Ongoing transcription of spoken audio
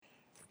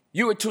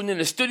You are tuned in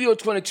to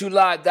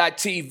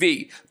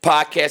Studio22Live.tv,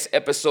 podcast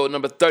episode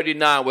number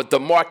 39 with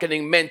the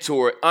marketing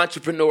mentor,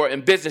 entrepreneur,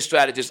 and business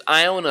strategist,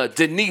 Ioana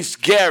Denise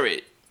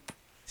Garrett.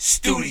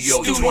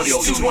 Studio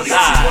 22 Live.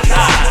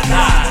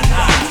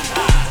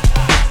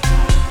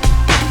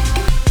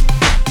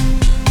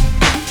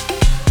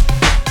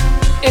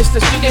 It's the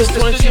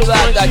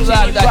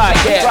Studio22Live.tv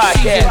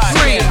podcast,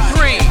 season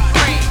 3.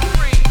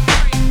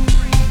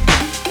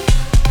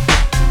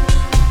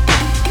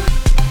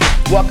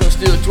 Welcome to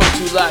Studio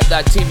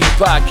 22Live.tv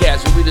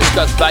podcast, where we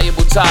discuss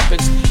valuable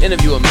topics,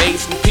 interview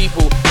amazing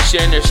people,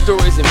 sharing their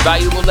stories and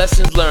valuable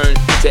lessons learned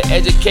to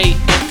educate,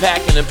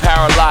 impact, and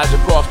empower lives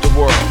across the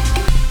world.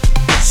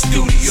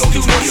 Studio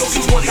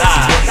 22 Live.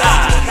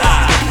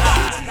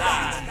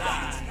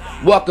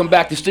 Welcome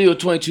back to Studio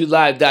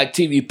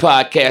 22Live.tv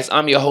podcast.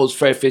 I'm your host,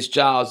 Fred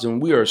Fitzgiles, and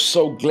we are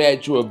so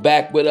glad you are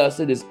back with us.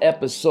 It is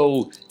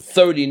episode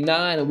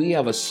 39, and we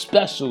have a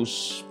special,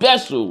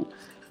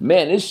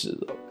 man,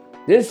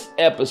 this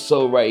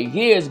episode right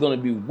here is going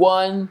to be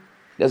one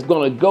that's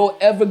going to go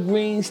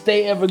evergreen,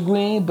 stay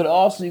evergreen, but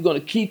also you're going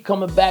to keep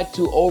coming back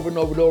to over and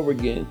over and over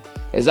again,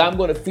 as I'm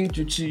going to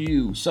feature to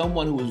you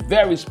someone who is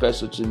very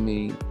special to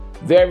me,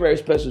 very, very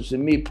special to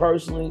me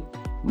personally,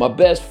 my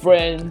best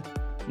friend,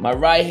 my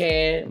right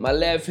hand, my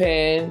left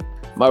hand,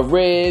 my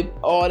rib,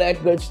 all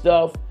that good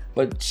stuff.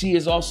 But she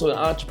is also an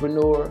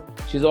entrepreneur.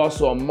 She's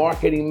also a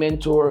marketing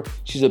mentor.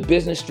 She's a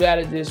business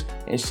strategist.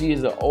 And she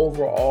is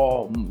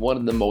overall one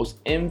of the most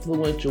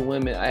influential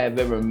women I have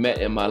ever met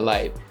in my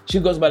life.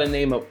 She goes by the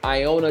name of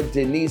Ioana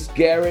Denise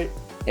Garrett.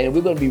 And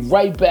we're going to be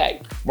right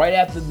back, right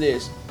after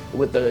this,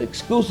 with an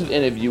exclusive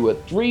interview, a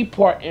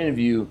 3-part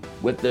interview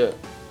with the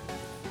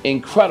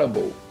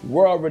incredible,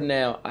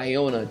 world-renowned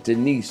Ioana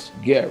Denise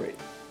Garrett.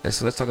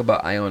 So let's talk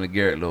about Ioana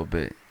Garrett a little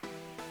bit.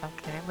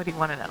 Okay, what do you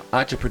want to know?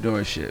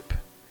 Entrepreneurship.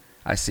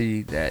 I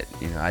see that,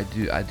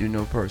 I do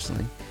know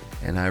personally,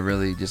 and I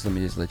really let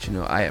me let you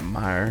know, I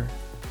admire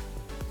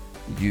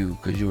you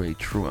because you're a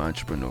true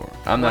entrepreneur.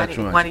 I'm not a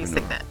true entrepreneur. Why do you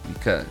say that?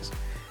 Because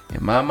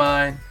in my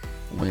mind,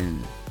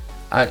 when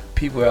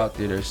people out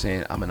there, they're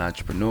saying I'm an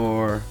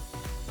entrepreneur,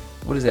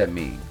 what does that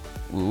mean?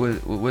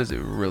 What does it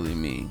really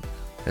mean?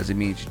 Does it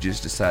mean you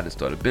just decided to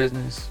start a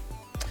business?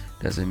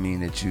 Does it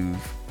mean that you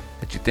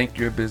think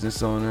you're a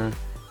business owner?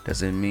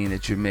 Does it mean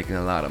that you're making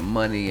a lot of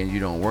money and you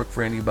don't work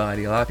for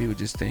anybody? A lot of people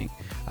just think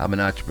I'm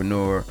an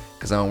entrepreneur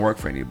because I don't work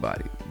for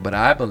anybody. But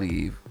I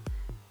believe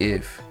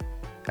if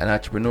a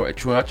true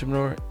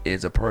entrepreneur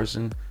is a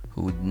person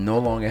who no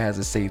longer has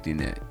a safety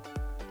net.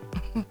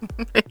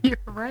 You're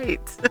right.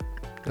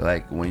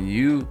 Like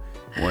when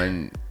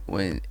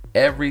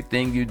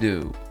everything you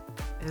do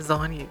is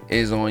on you.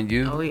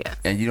 Oh yes.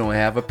 And you don't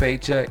have a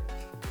paycheck.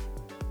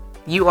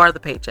 You are the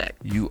paycheck.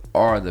 You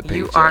are the paycheck.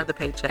 You are the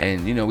paycheck.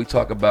 And we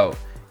talk about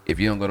if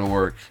you don't go to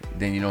work,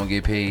 then you don't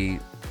get paid.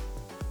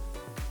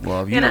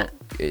 Well,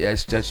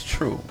 that's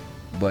true.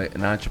 But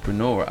an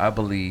entrepreneur, I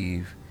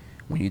believe,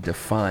 when you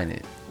define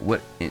it,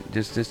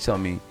 just tell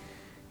me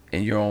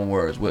in your own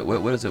words,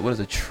 what is it? What is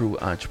a true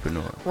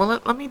entrepreneur?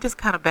 Well, let me just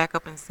kind of back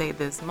up and say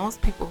this.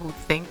 Most people who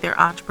think they're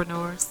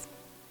entrepreneurs,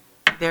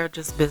 they're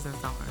just business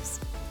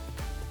owners.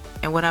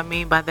 And what I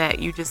mean by that,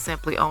 you just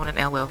simply own an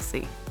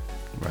LLC.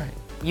 Right.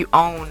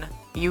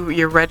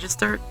 You're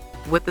registered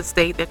with the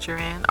state that you're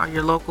in or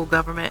your local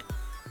government.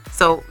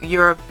 So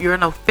you're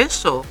an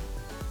official.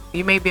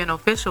 You may be an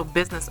official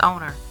business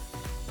owner,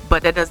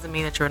 but that doesn't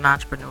mean that you're an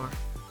entrepreneur.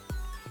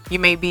 You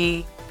may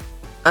be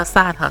a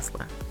side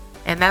hustler,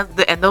 and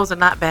those are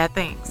not bad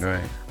things.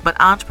 Right. But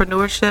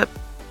entrepreneurship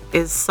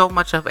is so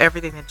much of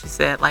everything that you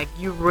said. Like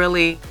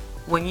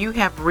when you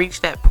have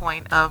reached that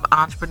point of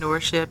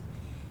entrepreneurship,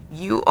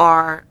 you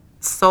are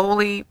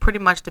solely pretty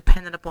much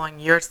dependent upon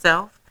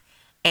yourself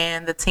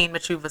and the team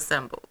that you've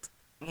assembled.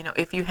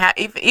 If you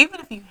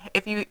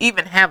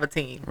even have a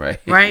team, right?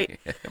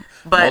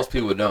 But most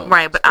people don't,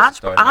 right? But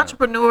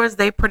entrepreneurs,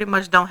 they pretty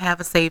much don't have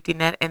a safety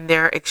net, and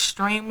they're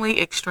extremely,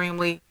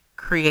 extremely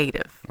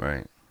creative,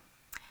 right?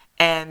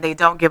 And they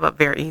don't give up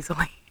very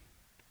easily.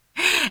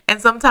 And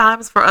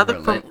sometimes for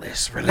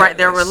relentless. Right?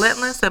 They're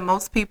relentless, and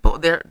most people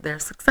they're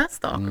success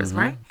stalkers,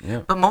 right?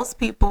 Yeah. But most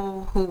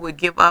people who would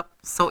give up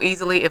so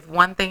easily if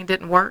one thing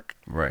didn't work,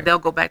 right, they'll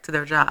go back to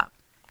their job.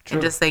 True.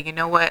 And just say, you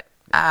know what?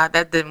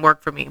 That didn't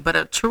work for me. But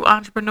a true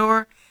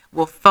entrepreneur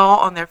will fall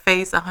on their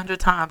face 100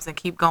 times and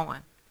keep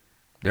going.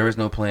 There is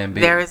no plan B.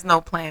 There is no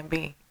plan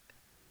B.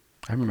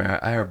 I remember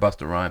I heard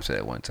Busta Rhymes say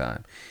that one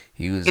time.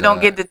 He was. You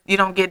don't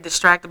get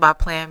distracted by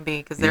plan B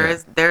because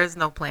there is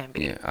no plan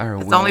B. Yeah, I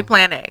heard. It's only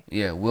plan A.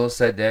 Yeah, Will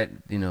said that.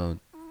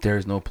 There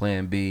is no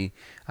plan B.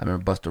 I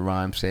remember Busta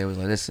Rhymes say it was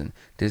like, listen,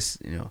 this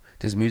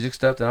music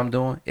stuff that I'm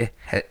doing,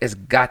 it's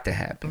got to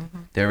happen. Mm-hmm.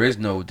 There is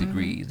no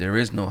degrees. Mm-hmm. There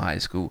is no high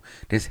school.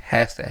 This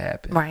has to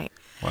happen. Right.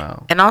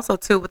 Wow. And also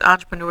too with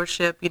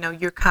entrepreneurship,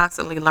 you're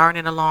constantly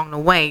learning along the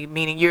way.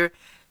 Meaning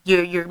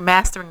you're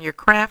mastering your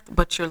craft,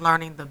 but you're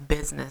learning the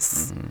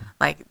business, mm-hmm,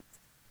 like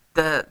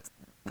the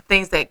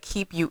things that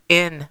keep you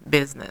in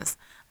business,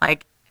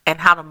 like and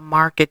how to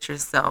market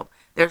yourself.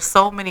 There's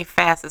so many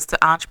facets to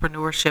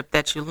entrepreneurship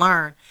that you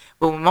learn.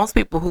 But when most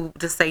people who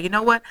just say, you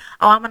know what,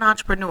 oh, I'm an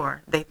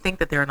entrepreneur, they think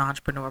that they're an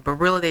entrepreneur, but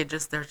really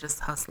they're just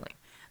hustling.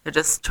 They're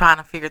just trying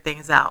to figure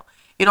things out.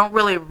 You don't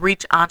really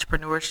reach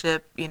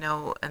entrepreneurship,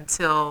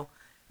 until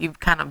you've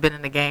kind of been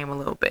in the game a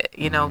little bit,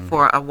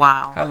 for a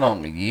while. How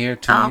long? A year,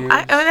 2 years?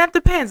 That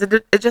depends.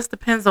 It just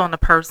depends on the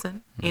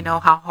person, how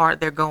hard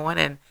they're going,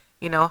 and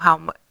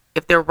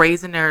if they're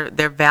raising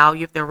their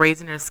value, if they're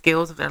raising their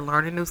skills, if they're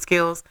learning new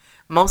skills.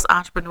 Most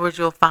entrepreneurs,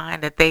 you'll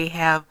find that they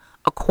have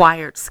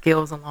acquired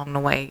skills along the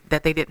way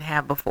that they didn't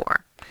have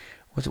before.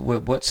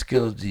 What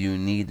skills do you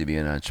need to be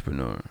an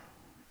entrepreneur?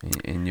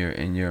 In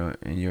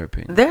your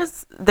opinion,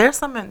 there's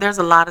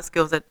a lot of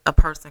skills that a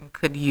person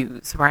could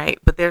use, right?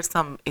 But there's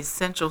some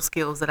essential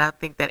skills that I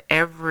think that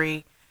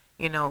every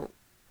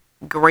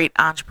great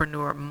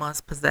entrepreneur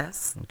must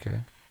possess. Okay.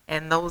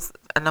 And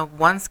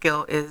one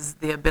skill is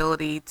the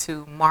ability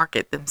to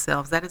market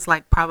themselves. That is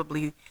like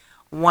probably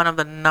one of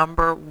the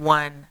number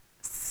one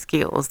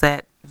skills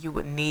that you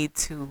would need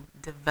to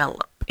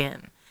develop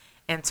in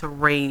and to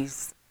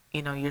raise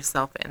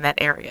yourself in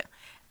that area.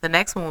 The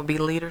next one would be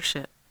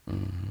leadership.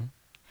 Mm-hmm.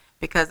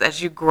 Because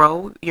as you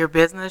grow your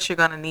business, you're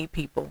going to need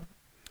people.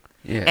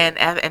 Yeah.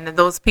 And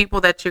those people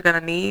that you're going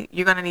to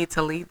need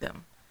to lead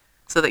them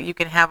so that you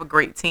can have a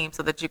great team,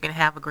 so that you can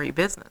have a great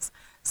business.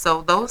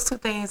 So those two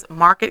things,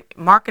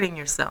 marketing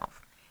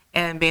yourself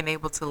and being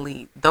able to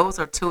lead, those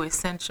are two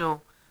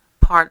essential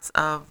parts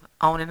of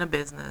owning a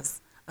business,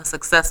 a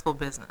successful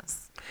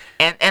business.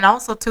 And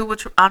also too with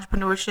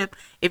entrepreneurship,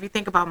 if you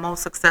think about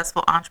most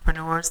successful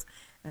entrepreneurs,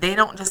 they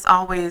don't just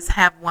always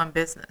have one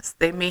business.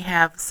 They may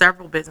have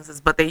several businesses,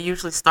 but they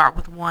usually start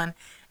with one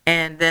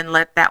and then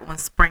let that one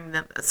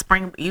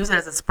use it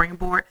as a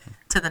springboard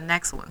to the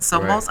next one.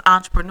 So most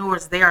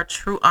entrepreneurs, they are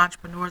true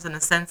entrepreneurs in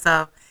the sense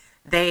of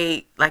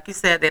they, like you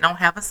said, they don't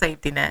have a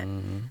safety net.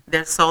 Mm-hmm.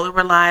 They're solely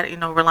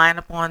relying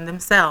upon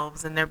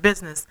themselves and their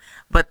business,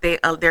 but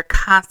they're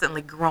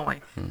constantly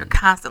growing. Mm-hmm. They're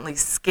constantly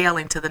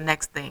scaling to the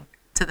next thing,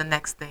 to the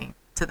next thing,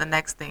 to the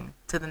next thing,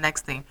 to the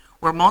next thing.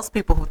 Where most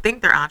people who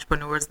think they're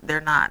entrepreneurs,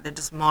 they're not. They're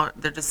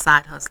just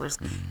side hustlers.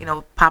 Mm-hmm.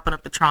 Popping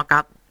up the trunk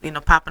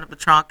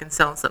and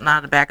selling something out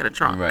of the back of the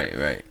trunk. Right.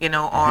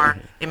 Or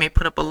they may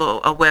put up a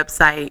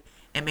website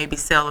and maybe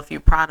sell a few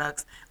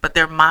products, but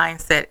their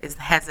mindset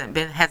hasn't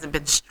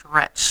been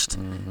stretched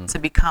to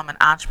become an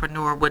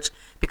entrepreneur.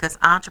 Because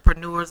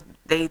entrepreneurs,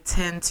 they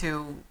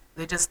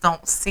just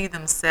don't see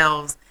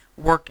themselves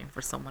working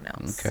for someone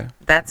else. Okay.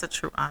 That's a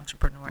true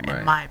entrepreneur,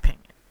 in my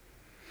opinion.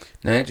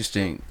 Now,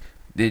 interesting.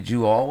 Did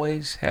you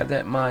always have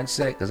that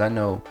mindset? Because I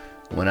know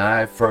when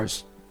I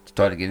first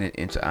started getting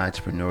into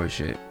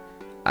entrepreneurship,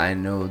 I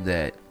know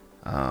that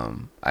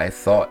I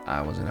thought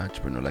I was an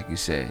entrepreneur, like you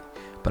said,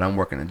 but I'm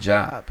working a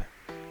job.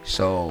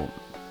 So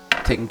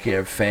taking care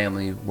of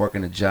family,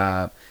 working a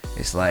job,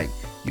 it's like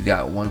you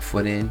got one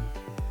foot in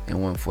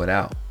and one foot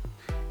out.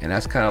 And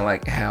that's kind of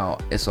like how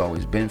it's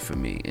always been for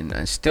me.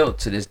 And still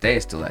to this day,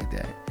 it's still like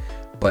that.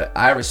 But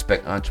I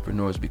respect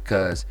entrepreneurs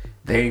because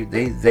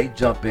they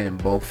jump in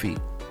both feet.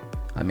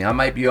 I mean, I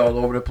might be all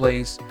over the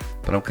place,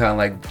 but I'm kind of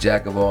like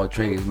jack of all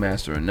trades,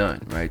 master of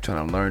none, right?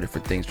 Trying to learn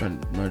different things,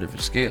 trying to learn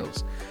different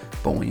skills.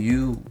 But were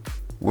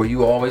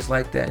you always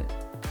like that?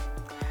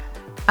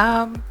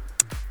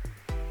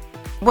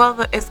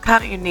 Well, it's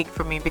kind of unique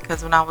for me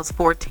because when I was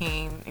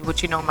 14,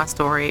 which my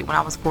story, when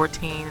I was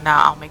 14,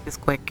 now I'll make this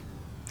quick.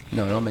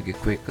 No, don't make it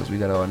quick because we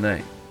got all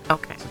night.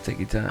 Okay. So take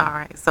your time. All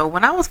right. So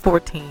when I was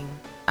 14,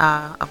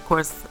 of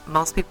course,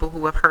 most people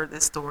who have heard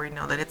this story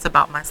know that it's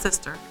about my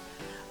sister.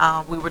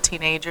 We were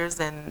teenagers,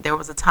 and there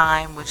was a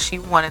time when she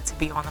wanted to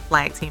be on the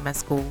flag team at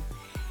school.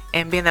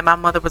 And being that my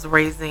mother was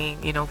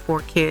raising, 4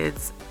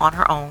 kids on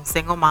her own,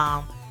 single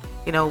mom,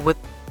 with,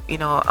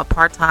 a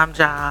part-time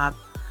job,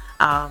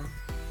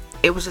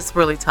 it was just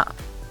really tough,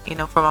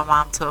 for my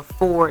mom to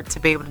afford to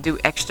be able to do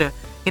extra,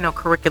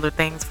 curricular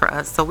things for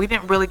us. So we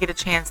didn't really get a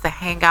chance to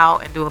hang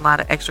out and do a lot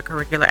of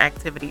extracurricular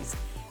activities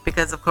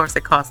because, of course,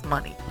 it costs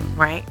money,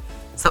 right?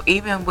 So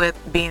even with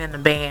being in the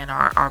band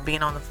or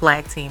being on the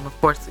flag team, of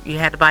course, you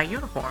had to buy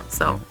uniforms.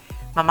 So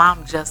my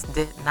mom just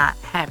did not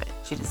have it.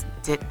 She just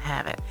didn't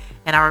have it.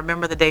 And I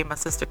remember the day my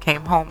sister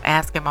came home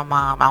asking my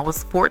mom, I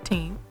was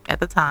 14 at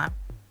the time,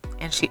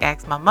 and she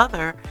asked my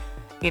mother,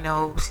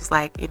 she's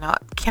like,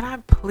 can I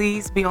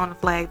please be on the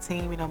flag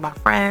team? My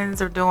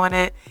friends are doing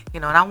it,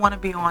 and I want to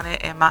be on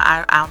it. And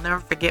I'll never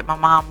forget, my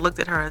mom looked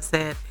at her and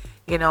said,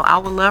 I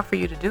would love for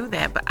you to do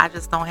that, but I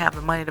just don't have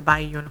the money to buy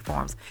you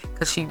uniforms.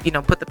 Because she,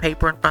 put the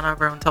paper in front of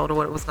her and told her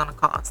what it was going to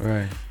cost.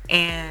 Right.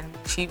 And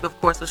she,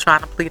 of course, was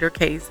trying to plead her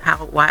case.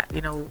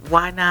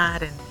 Why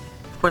not? And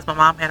of course, my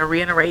mom had to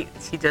reiterate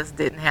she just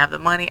didn't have the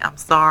money. I'm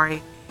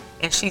sorry.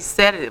 And she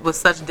said it with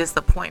such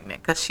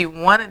disappointment because she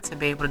wanted to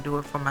be able to do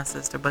it for my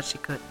sister, but she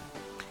couldn't.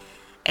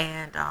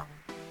 And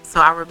so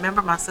I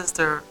remember my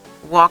sister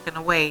walking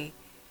away,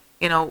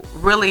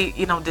 really,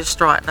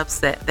 distraught and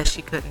upset that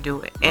she couldn't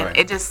do it. And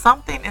it just,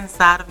 something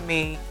inside of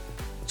me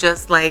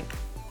just like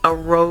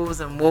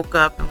arose and woke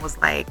up and was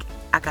like,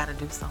 I got to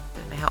do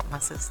something to help my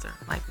sister.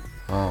 Like,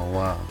 Oh,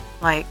 wow.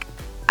 Like,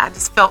 I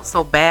just felt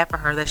so bad for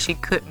her that she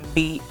couldn't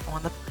be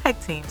on the flag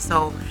team.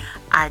 So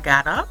I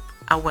got up,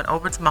 I went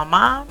over to my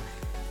mom,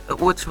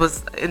 which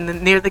was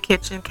near the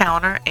kitchen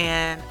counter,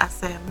 and I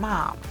said,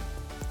 Mom,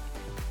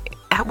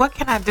 what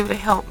can I do to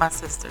help my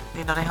sister?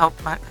 You know, to help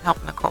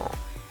Nicole.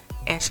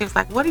 And she was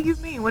like, what do you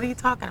mean? What are you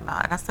talking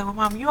about? And I said, well,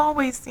 Mom, you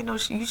always, you know,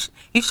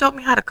 you showed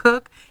me how to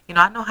cook. You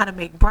know, I know how to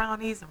make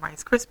brownies and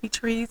Rice Krispie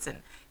treats. And,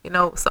 you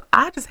know, so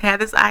I just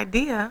had this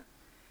idea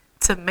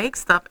to make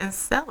stuff and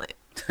sell it.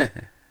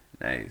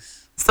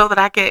 Nice. So that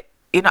I could,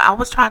 you know,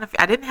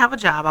 I didn't have a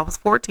job. I was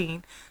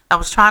 14. I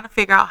was trying to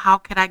figure out how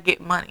could I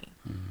get money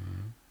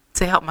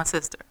to help my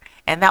sister.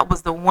 And that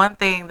was the one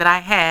thing that I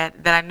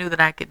had that I knew that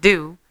I could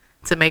do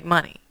to make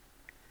money.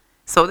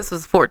 So this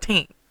was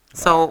 14. Wow.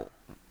 So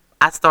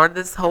I started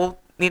this whole,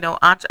 you know,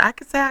 I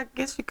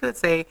guess you could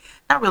say,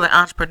 not really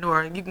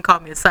entrepreneur. You can call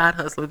me a side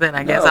hustler then,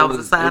 I guess. I was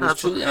a side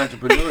hustler. It was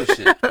truly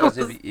entrepreneurship. Because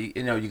if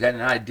you know, you got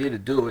an idea to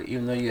do it,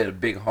 even though you had a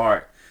big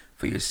heart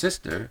for your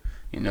sister,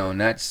 you know,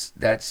 and that's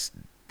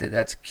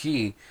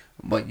key.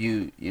 But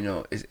you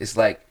know, it's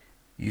like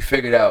you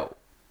figured out,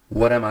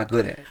 what am I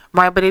good at?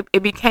 Right, but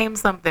it became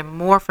something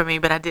more for me,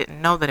 but I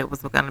didn't know that it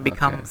was going to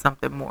become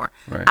something more.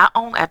 Right.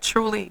 I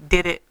truly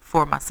did it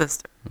for my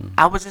sister.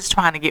 I was just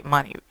trying to get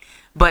money.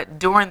 But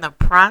during the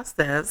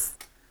process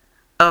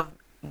of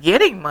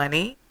getting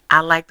money,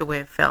 I liked the way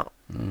it felt.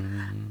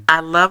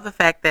 I love the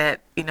fact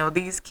that, you know,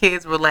 these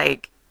kids were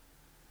like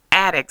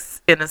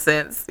addicts in a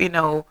sense, you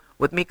know,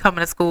 with me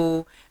coming to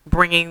school,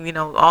 bringing, you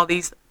know, all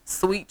these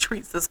sweet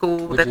treats to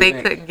school that they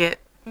couldn't get.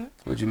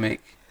 What'd you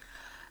make?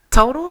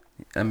 Total?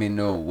 I mean,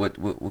 no.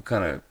 What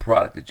kind of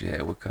product did you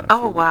have? What kind of?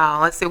 Oh, food?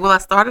 Wow. Let's see. Well, I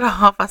started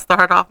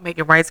off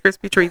making Rice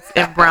Krispie treats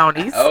and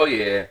brownies. Oh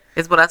yeah.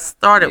 Is what I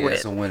started with.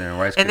 It's a winner.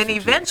 Rice Krispie and then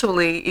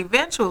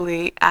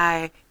eventually,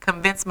 I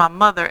convinced my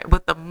mother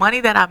with the money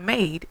that I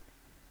made,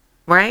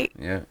 right?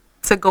 Yeah.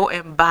 To go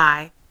and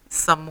buy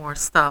some more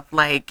stuff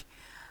like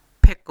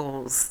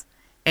pickles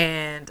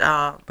and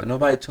but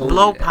nobody told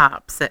blow you that.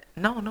 pops.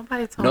 No,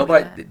 nobody told me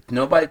that.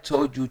 Nobody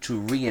told you to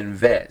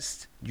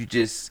reinvest. You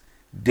just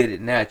did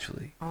it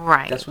naturally.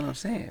 Right. That's what I'm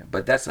saying.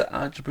 But that's an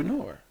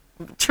entrepreneur.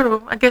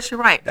 True. I guess you're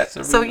right. That's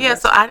a so yeah.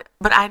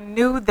 But I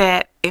knew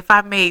that if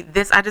I made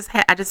this, I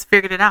just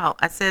figured it out.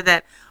 I said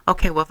that,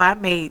 okay, well, if I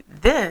made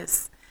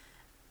this,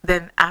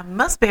 then I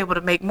must be able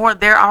to make more.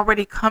 They're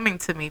already coming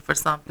to me for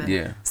something.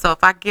 Yeah. So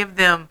if I give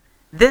them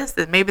this,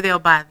 then maybe they'll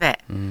buy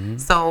that.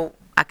 So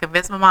I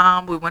convinced my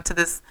mom. We went to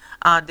this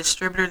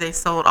distributor. They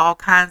sold all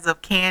kinds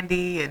of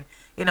candy and,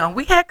 you know,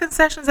 we had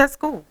concessions at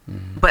school,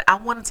 but I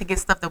wanted to get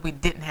stuff that we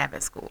didn't have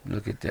at school.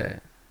 Look at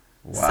that.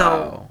 Wow.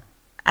 So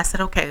I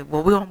said, okay,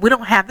 well, we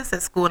don't have this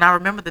at school. And I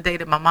remember the day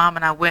that my mom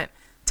and I went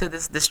to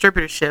this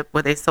distributorship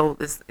where they sold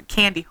this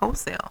candy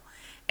wholesale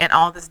and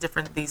all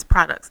these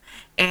products.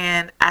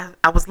 And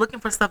I was looking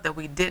for stuff that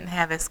we didn't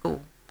have at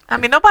school. I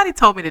mean, nobody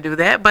told me to do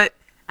that, but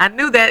I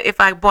knew that if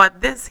I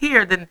bought this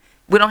here, then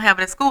we don't have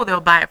it at school,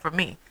 they'll buy it from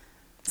me.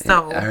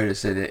 So I heard it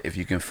said that if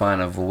you can find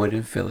a void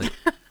and fill it,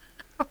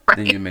 right.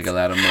 then you make a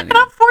lot of money. And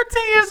I'm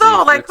 14 years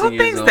old. Like, who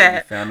thinks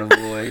that? You found a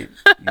void,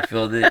 you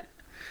filled it,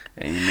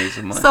 and you made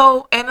some money.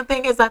 So, and the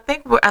thing is, I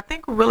think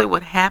really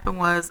what happened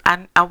was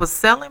I was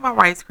selling my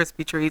Rice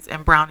Krispie treats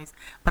and brownies,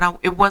 but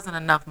it wasn't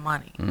enough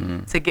money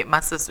to get my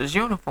sister's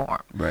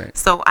uniform. Right.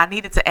 So I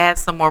needed to add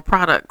some more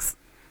products.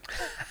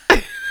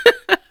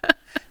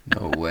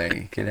 No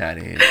way. Get out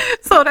of here.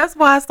 So that's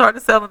why I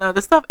started selling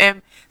other stuff.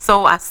 And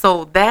so I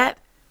sold that.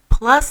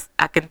 Plus,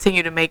 I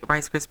continue to make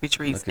Rice Krispie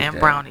treats and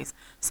brownies.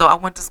 So I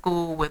went to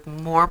school with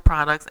more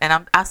products,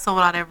 and I sold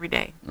out every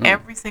day.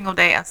 Every single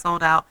day I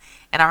sold out.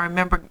 And I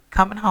remember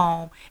coming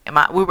home, and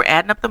we were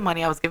adding up the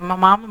money. I was giving my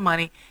mom the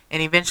money,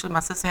 and eventually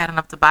my sister had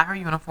enough to buy her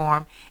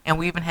uniform, and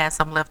we even had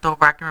some left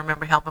over. I can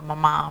remember helping my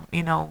mom,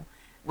 you know,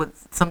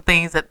 with some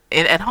things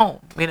at home,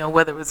 you know,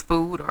 whether it was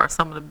food or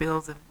some of the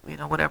bills, of, you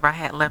know, whatever I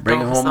had left over.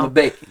 Bringing home the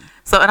bacon.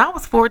 So, and I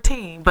was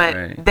 14,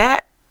 but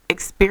that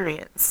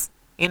experience,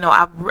 you know,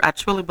 I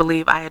truly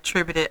believe I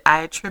attribute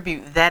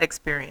that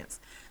experience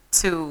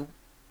to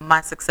my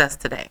success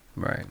today.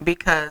 Right.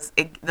 Because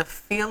the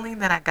feeling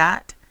that I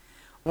got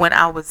when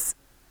I was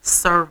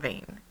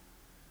serving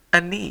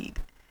a need,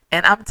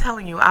 and I'm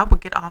telling you, I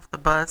would get off the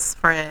bus,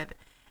 Fred,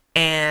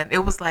 and it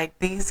was like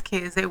these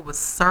kids, they would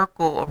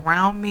circle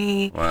around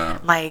me. Wow.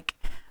 Like,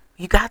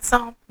 you got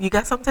some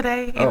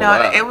today? You know,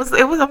 wow. it was,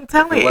 I'm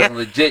telling you. If it wasn't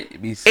legit,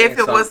 you'd be saying if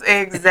it was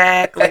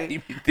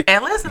exactly.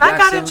 And listen, I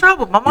got in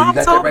trouble. My mom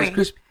told me.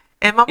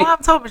 And my mom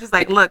told me, she's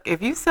like, look,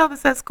 if you sell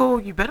this at school,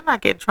 you better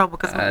not get in trouble,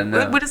 because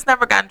we just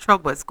never got in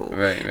trouble at school.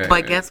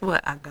 Right. Guess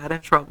what? I got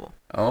in trouble.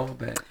 Oh,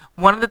 bad.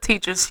 One of the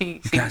teachers,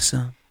 she got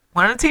some.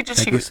 One of the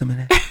teachers, Can I get some of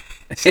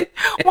that?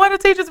 One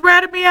of the teachers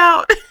ratted me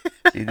out.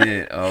 She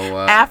did. Oh,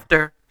 wow.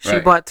 After she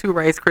bought 2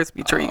 Rice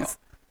Krispie trees.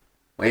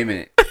 Wait a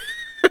minute.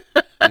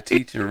 The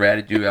teacher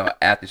ratted you out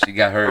after she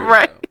got hers.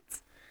 Right.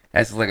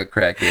 That's like a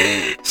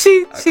crackhead.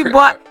 She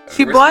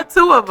bought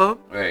 2 of them,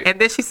 right. and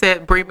then she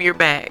said, "Bring me your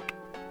bag."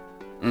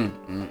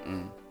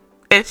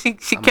 And she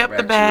kept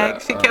the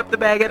bag. She kept the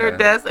bag at her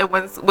desk. And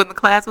when the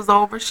class was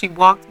over, she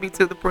walked me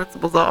to the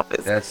principal's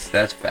office.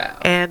 That's foul.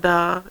 And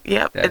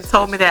and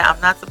told me that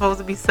I'm not supposed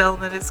to be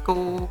selling it at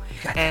school.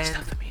 You got and that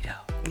stuff for me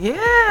though.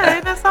 yeah,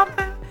 ain't that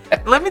something?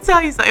 Let me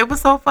tell you something. It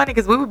was so funny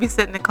because we would be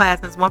sitting in class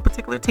and there's one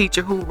particular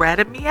teacher who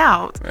ratted me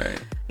out.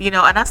 Right. And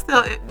I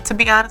still, to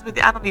be honest with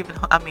you, I'm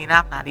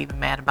not even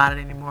mad about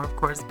it anymore, of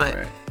course. But,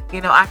 Right.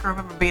 I can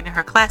remember being in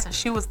her class and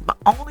she was the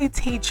only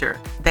teacher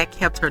that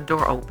kept her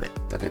door open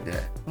Look at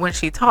that. when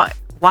she taught.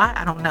 Why?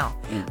 I don't know.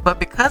 Mm. But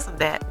because of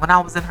that, when I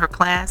was in her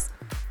class,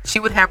 she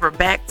would have her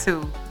back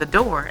to the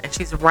door and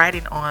she's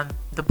writing on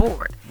the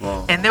board.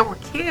 Wow. And there were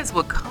kids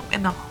would come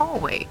in the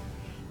hallway.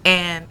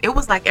 And it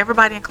was like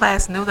everybody in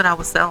class knew that I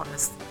was selling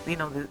this,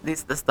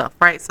 the stuff,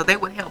 right? So they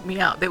would help me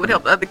out. They would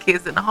help other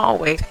kids in the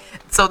hallway.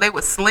 So they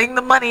would sling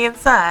the money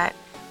inside,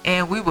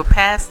 and I would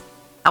pass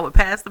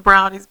the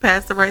brownies,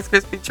 pass the Rice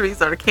Krispie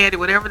treats or the candy,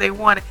 whatever they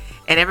wanted,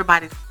 and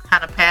everybody's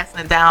kind of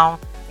passing it down,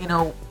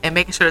 and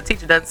making sure the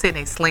teacher doesn't see it, and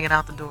they sling it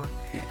out the door.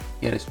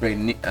 Yeah, the straight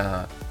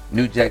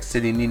New Jack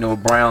City Nino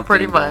Brown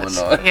Pretty thing much.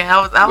 going on. Yeah,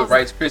 I was. With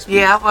Rice Krispies.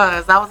 Yeah,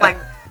 I was like.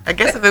 I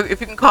guess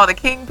if you can call it a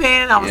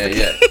kingpin, I was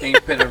the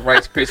Kingpin of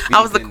Rice Krispies.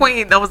 I was the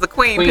queen. I was the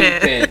queen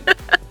pin.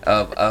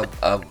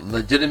 of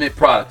legitimate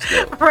products,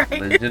 though.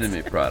 Right.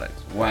 Legitimate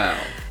products. Wow.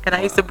 And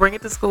I used to bring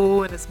it to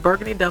school in this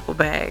burgundy duffel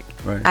bag.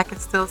 Right. I can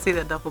still see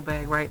that duffel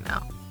bag right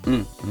now.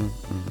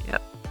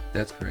 Yep.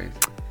 That's crazy.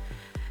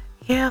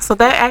 Yeah, so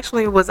that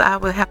actually was, I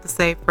would have to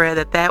say,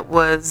 Fred, that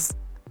was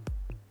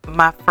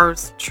my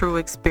first true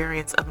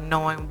experience of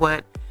knowing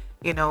what,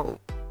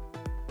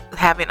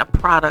 having a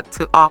product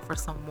to offer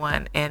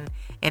someone and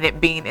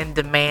it being in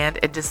demand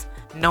and just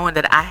knowing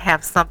that I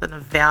have something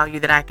of value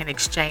that I can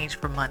exchange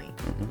for money.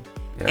 Mm-hmm.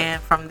 Yeah.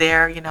 And from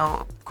there,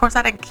 of course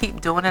I didn't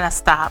keep doing it. I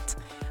stopped.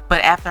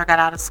 But after I got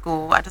out of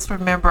school, I just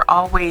remember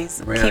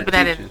always keeping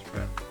that in.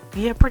 Bro.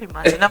 Yeah, pretty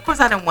much. And of course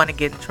I didn't want to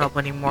get in trouble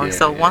anymore.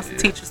 Once the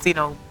teachers,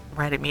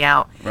 ratted me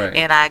out, right.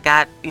 and I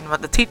got,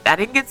 I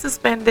didn't get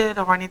suspended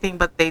or anything,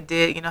 but they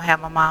did,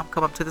 have my mom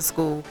come up to the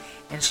school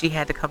and she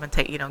had to come and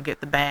take, get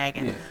the bag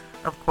and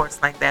of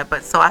course like that.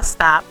 But so I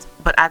stopped,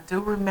 but I do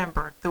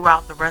remember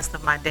throughout the rest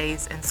of my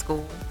days in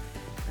school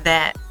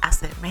that I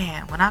said,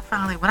 man, when I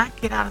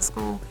get out of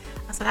school,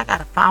 I said,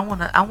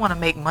 I want to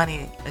make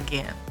money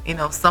again,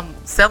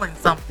 selling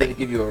something. Did it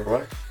give you a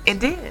rush? It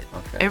did.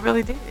 Okay. It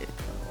really did.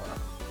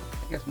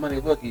 I guess money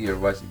will give you a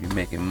rush if you're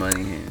making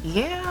money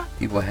and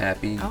people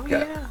happy. You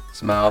got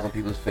smiles on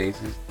people's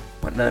faces.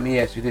 But now let me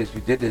ask you this: you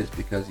did this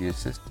because of your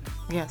sister.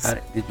 Yes.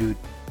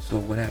 So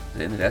what happened at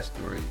the end of that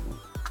story?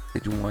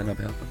 Did you wind up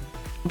helping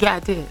her? Yeah,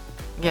 I did.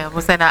 Yeah, I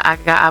was saying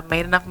I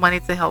made enough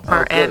money to help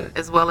her and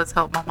as well as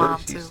help my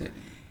mom too. Say?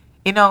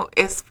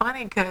 It's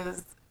funny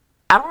because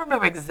I don't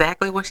remember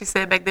exactly what she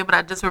said back then, but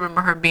I just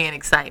remember her being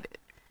excited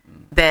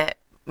that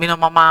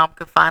my mom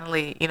could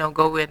finally,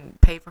 go and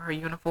pay for her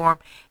uniform,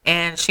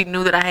 and she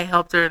knew that I had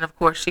helped her, and of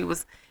course she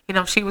was,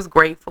 she was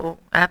grateful.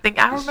 And I think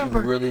I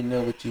remember. She really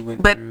know what you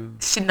went but through.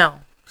 She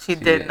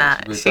did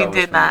not. She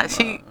did not.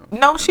 She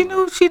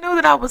knew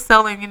that I was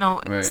selling,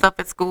 stuff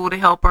at school to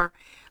help her.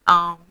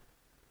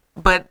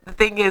 But the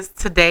thing is,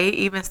 today,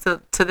 even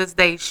to this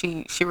day,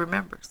 she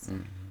remembers,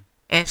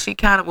 and she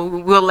kind of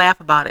we'll laugh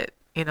about it,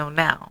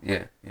 now.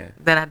 Yeah.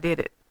 That I did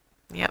it.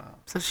 Yep. Wow.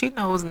 So she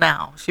knows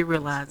now. She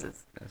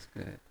realizes. That's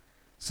good.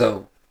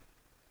 So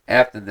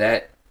after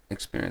that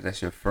experience,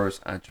 that's your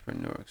first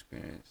entrepreneur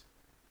experience.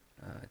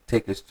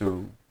 Take us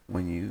through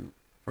when you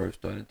first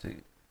started to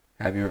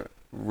have your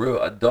real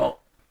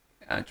adult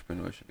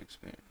entrepreneurship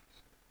experience.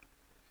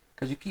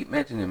 Because you keep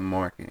mentioning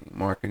marketing,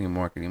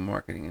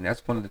 and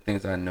that's one of the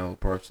things I know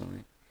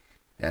personally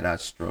that I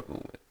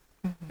struggle with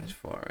as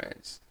far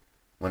as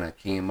when I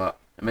came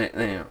up. I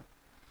mean,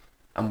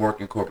 I'm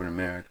working corporate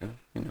America.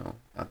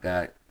 I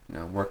got,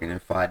 working in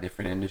 5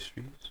 different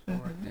industries. I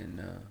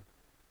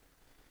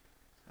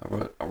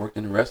worked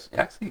in the rest.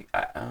 Actually,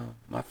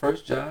 my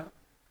first job,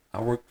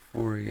 I worked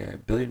for a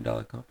 $1 billion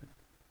company.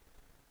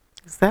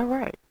 Is that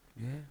right?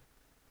 Yeah.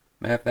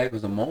 Matter of fact, it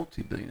was a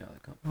multi-billion-dollar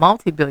company.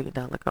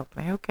 Multi-billion-dollar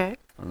company. Okay.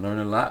 I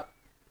learned a lot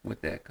with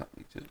that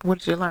company too. What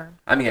did you learn?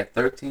 At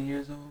 13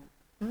 years old,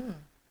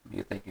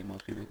 you're thinking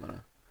most people are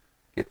gonna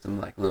get some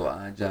like little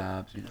odd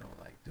jobs,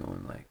 like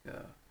doing like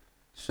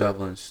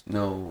shoveling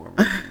snow or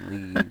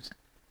raking leaves.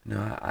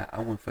 I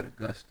went for the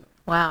gusto.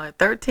 Wow, at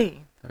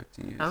 13.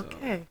 13 years old.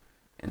 Okay.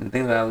 And the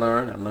thing that I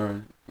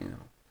learned,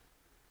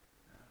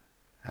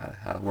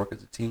 how to work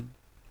as a team.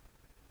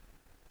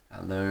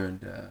 I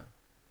learned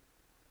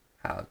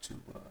how to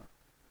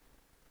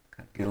kind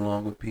of get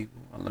along with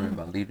people. I learned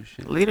about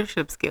leadership.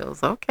 Leadership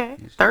skills. Okay.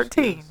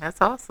 13. Skills.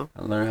 That's awesome.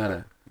 I learned how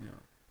to,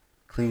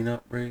 clean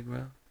up very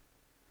well.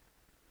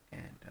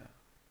 And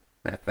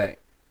matter of fact,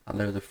 I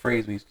learned the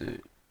phrase we used to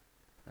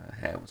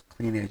have was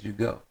 "clean as you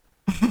go."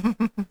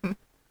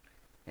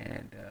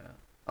 And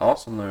I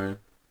also learned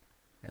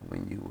that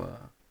when you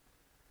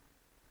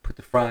put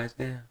the fries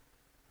down,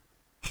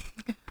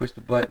 push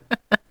the button,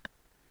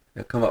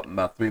 they'll come up in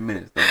about 3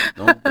 minutes.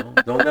 Don't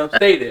let them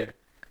stay there.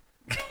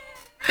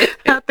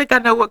 I think I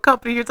know what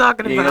company you're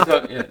talking Yeah,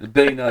 about. the $1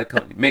 billion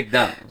company,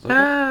 McDonald's. Okay?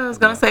 I was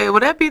gonna say,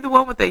 would that be the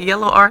one with the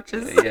yellow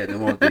arches? Yeah, the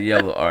one with the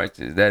yellow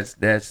arches. That's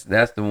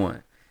the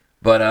one.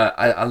 But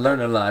I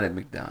learned a lot at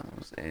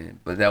McDonald's,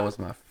 but that was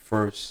my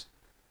first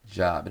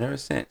job. And ever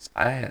since,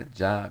 I had a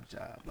job,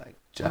 like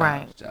jobs,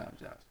 Right.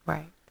 jobs.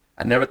 Right.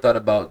 I never thought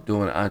about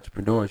doing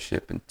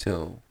entrepreneurship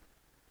until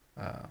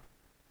I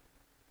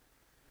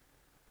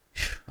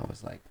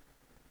was like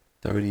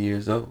 30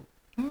 years old.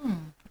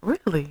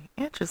 Really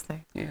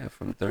interesting. Yeah,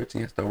 from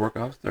 13, I started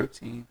working. I was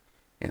 13,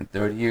 and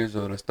 30 years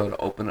old, I started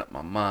to open up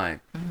my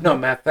mind. No,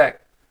 matter of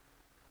fact,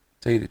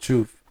 tell you the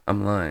truth,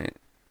 I'm lying.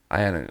 I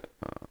had a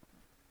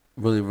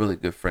really, really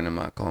good friend of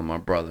mine, I call him my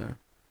brother.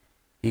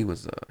 He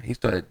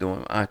started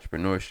doing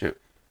entrepreneurship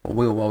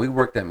while we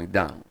worked at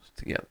McDonald's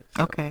together.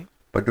 So. Okay.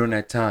 But during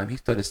that time, he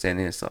started saying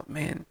to himself,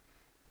 man,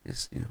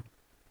 it's,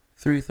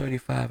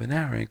 $3.35 an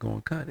hour ain't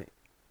gonna cut it.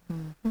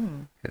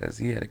 Because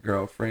he had a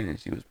girlfriend and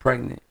she was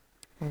pregnant.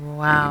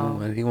 Wow.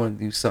 And he wanted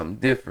to do something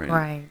different.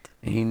 Right.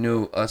 And he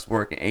knew us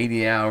working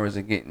 80 hours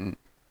and getting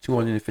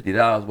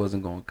 $250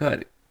 wasn't gonna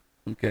cut it.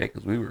 Okay,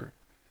 because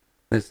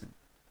listen,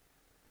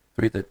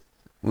 I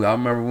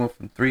remember we went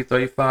from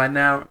 $3.35 an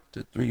hour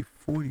to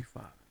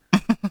 $3.45.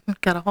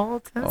 Got a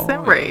whole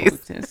 10-cent raise.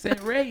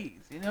 10-cent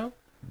raise,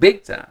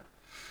 big time.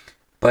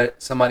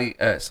 But somebody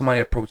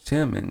approached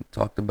him and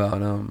talked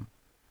about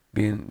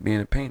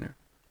being a painter.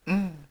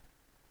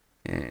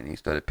 And he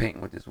started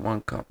painting with this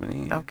one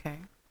company. Okay.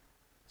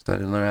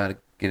 Started to learn how to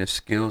get his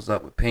skills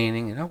up with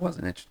painting, and I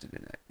wasn't interested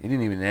in that. He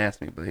didn't even ask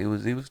me, but he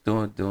was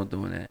doing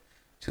that.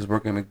 He was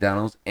working at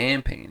McDonald's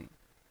and painting,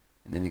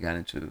 and then he got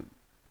started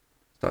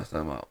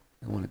talking about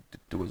he wanted to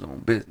do his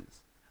own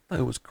business. I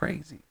thought it was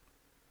crazy.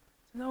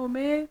 I said, no,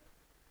 man,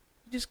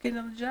 you just get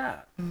another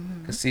job.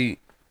 Cause see,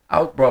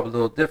 I was brought up a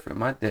little different.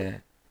 My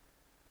dad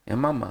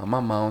and my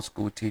mom's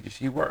school teacher,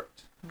 she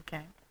worked.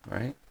 Okay.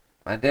 Right?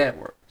 My dad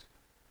worked.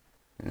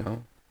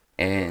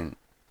 And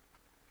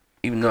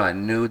even though I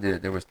knew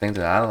that there was things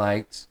that I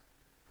liked,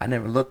 I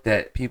never looked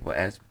at people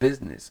as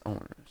business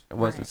owners. It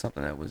wasn't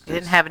something that was. You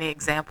didn't have any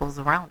examples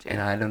around you.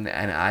 And I didn't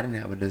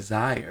have a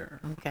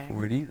desire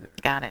for it either.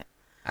 Got it.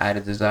 I had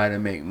a desire to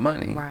make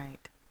money. Right.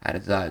 I had a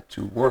desire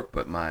to work,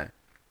 but my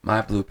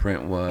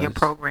blueprint was your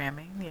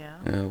programming.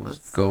 Yeah. Was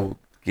go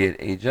get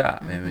a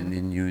job, and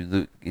then you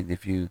look.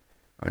 If you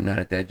are not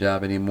at that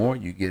job anymore,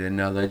 you get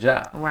another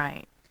job.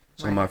 Right.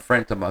 So my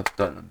friend talking about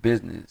starting a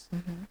business.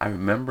 I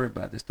remember it,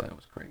 but I just thought it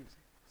was crazy.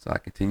 So I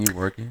continued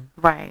working.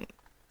 Right.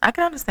 I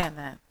can understand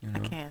that. I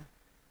can.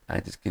 I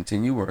just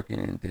continued working,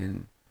 and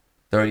then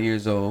 30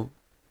 years old,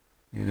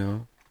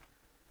 I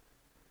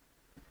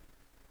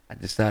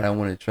decided I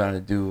wanted to try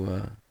to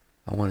do,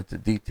 I wanted to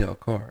detail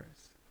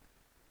cars.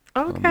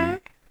 Okay.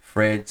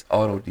 Fred's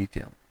Auto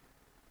Detailing.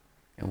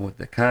 And what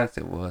the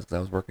concept was, I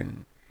was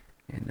working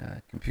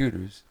in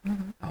computers.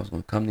 I was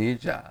going to come to your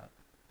job.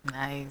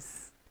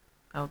 Nice.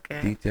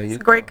 Okay. Detail your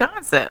It's a great car.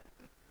 concept.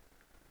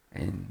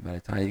 And by the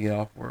time you get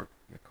off work,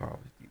 your car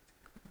was detailed.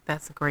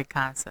 That's a great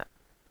concept.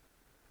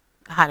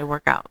 How'd it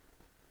work out?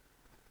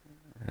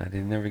 And I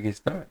didn't never get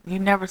started. You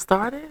never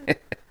started?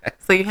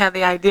 So you had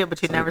the idea,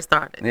 but you never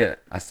started. Yeah,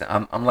 I said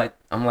I'm like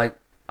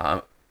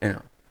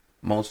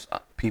most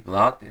people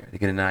out there. They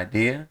get an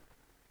idea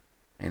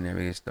and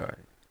never get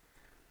started.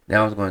 Then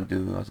I was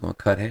gonna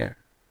cut hair.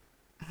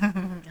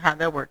 How'd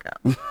that work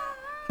out?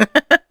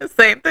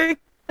 Same thing.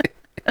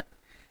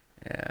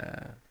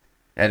 Yeah,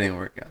 that didn't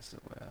work out so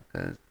well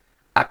because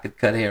I could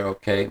cut hair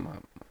okay. My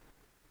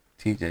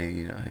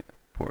TJ,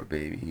 poor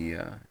baby,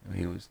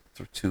 he was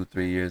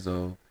 2-3 years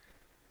old.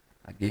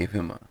 I gave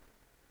him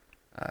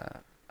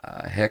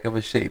a heck of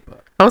a shape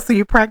up. Oh, so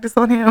you practice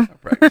on him? I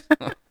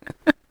practiced.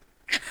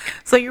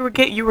 So you were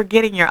getting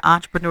your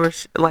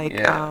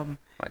entrepreneurship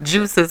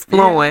juices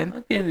flowing.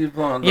 I'm getting it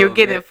flowing. You're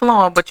getting it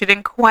flowing, but you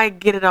didn't quite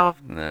get it off.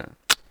 No,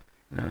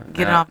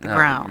 Get it off the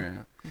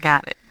ground.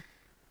 Got it.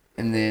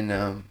 And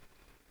then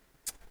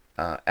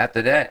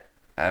after that,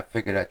 I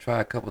figured I'd try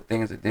a couple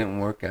things that didn't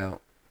work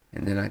out,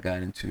 and then I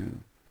got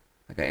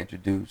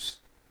introduced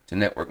to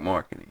network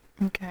marketing.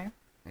 Okay.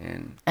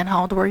 And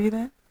how old were you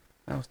then?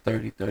 I was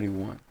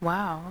 31.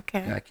 Wow.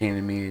 Okay. Guy came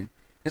to me, and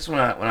this when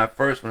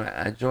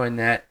I joined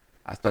that,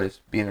 I started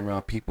being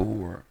around people who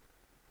were,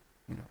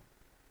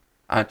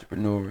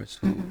 entrepreneurs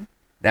who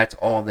that's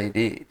all they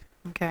did.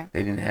 Okay.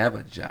 They didn't have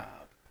a job.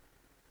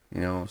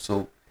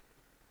 So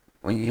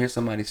when you hear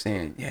somebody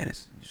saying, "Yeah,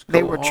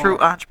 they were true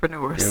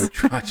entrepreneurs." They were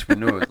true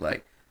entrepreneurs.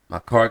 Like my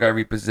car got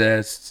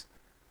repossessed.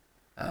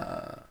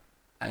 I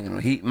ain't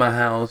gonna heat my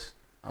house.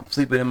 I'm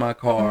sleeping in my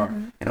car,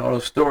 and all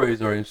those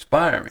stories are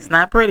inspiring. It's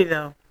not pretty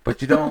though.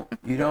 But you don't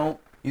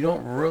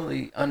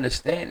really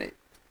understand it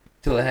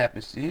till it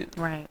happens to you.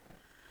 Right.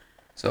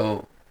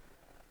 So,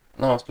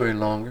 long story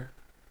longer,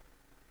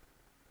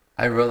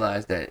 I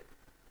realized that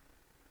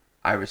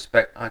I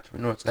respect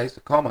entrepreneurs. I used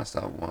to call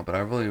myself one, but I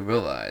really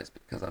realized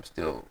because I'm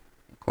still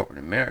in corporate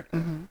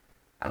America,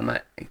 I'm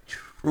not a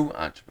true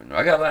entrepreneur.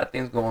 I got a lot of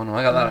things going on.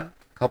 I got a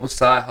couple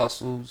side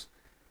hustles,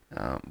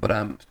 but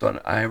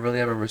I really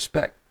have a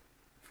respect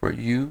for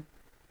you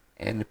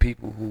and the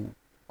people who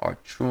are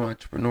true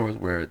entrepreneurs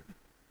where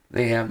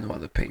they have no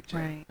other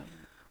paycheck. Right.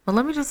 Well,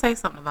 let me just say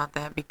something about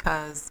that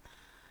because,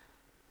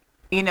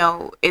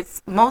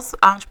 it's most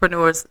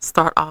entrepreneurs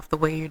start off the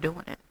way you're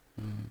doing it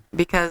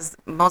because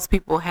most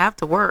people have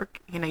to work.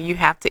 You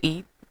have to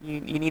eat.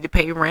 You need to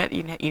pay rent.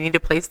 You need a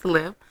place to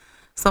live.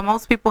 So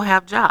most people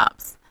have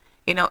jobs.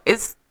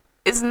 It's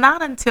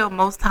not until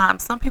most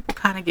times some people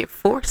kind of get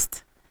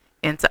forced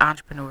into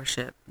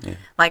entrepreneurship. Yeah.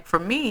 Like for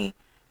me,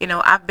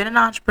 I've been an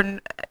entrepreneur.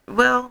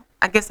 Well,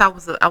 I guess I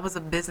was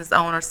a business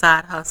owner,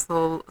 side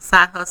hustler,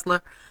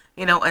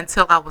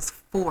 until I was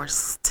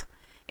forced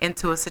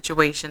into a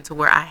situation to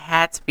where I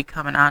had to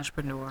become an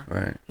entrepreneur.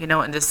 Right.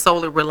 And just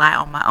solely rely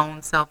on my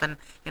own self. And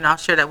I'll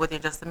share that with you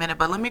in just a minute.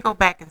 But let me go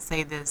back and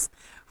say this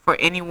for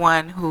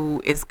anyone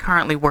who is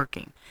currently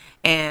working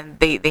and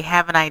they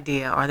have an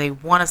idea or they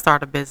want to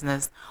start a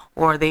business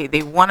or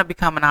they want to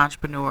become an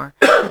entrepreneur.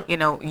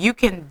 You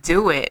can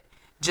do it.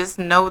 Just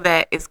know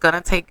that it's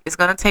gonna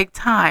take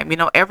time.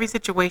 Every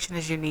situation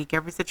is unique.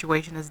 Every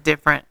situation is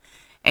different,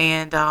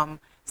 and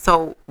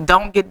so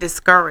don't get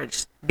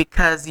discouraged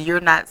because you're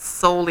not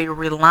solely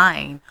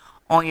relying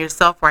on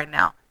yourself right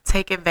now.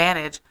 Take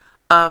advantage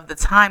of the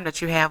time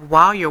that you have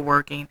while you're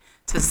working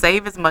to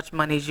save as much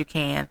money as you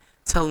can,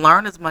 to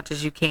learn as much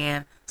as you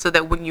can, so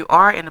that when you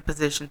are in a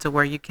position to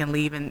where you can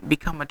leave and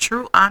become a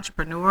true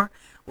entrepreneur,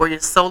 where you're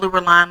solely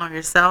relying on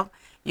yourself,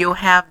 you'll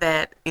have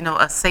that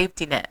a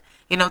safety net.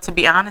 To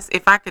be honest,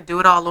 if I could do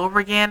it all over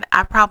again,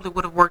 I probably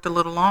would have worked a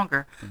little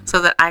longer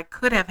so that I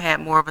could have had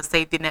more of a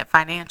safety net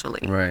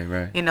financially.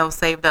 Right.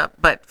 Saved up.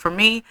 But for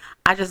me,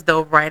 I just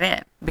dove right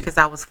in because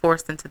I was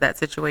forced into that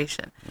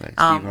situation. Like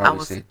Steve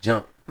Harvey said,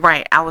 jump.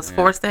 Right. I was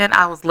forced in.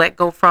 I was let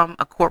go from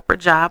a corporate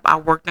job. I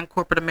worked in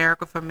corporate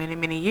America for many,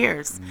 many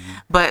years.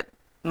 But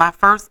my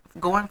first,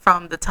 going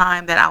from the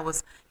time that I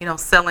was,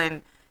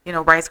 selling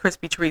Rice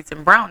Krispie treats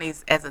and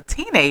brownies as a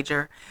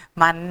teenager,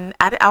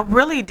 I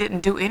really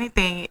didn't do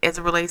anything as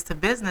it relates to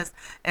business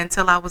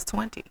until I was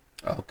 20.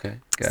 Okay.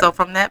 So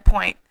from that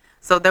point,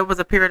 so there was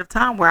a period of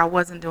time where I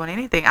wasn't doing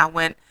anything. I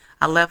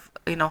left,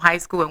 high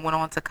school and went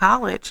on to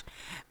college,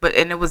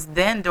 and it was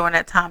then during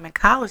that time in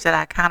college that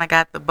I kind of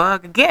got the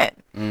bug again.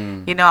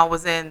 I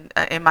was in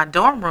my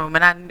dorm room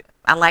and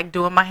I liked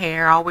doing my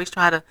hair. I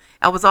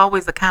was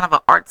always a kind of an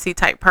artsy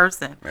type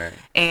person. Right.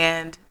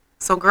 And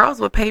so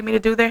girls would pay me to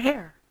do their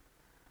hair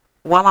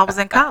while I was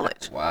in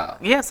college. Wow.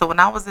 Yeah, so when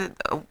I was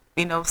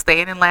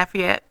staying in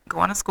Lafayette,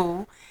 going to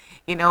school,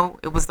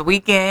 it was the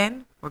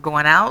weekend, we're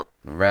going out.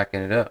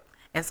 Racking it up.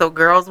 And so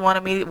girls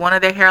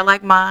wanted their hair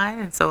like mine,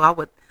 and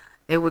so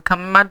they would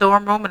come in my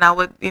dorm room and I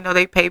would,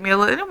 they paid me a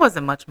little, and it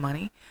wasn't much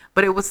money,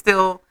 but it was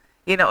still,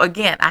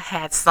 again, I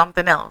had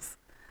something else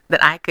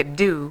that I could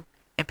do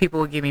and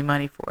people would give me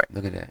money for it.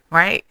 Look at that.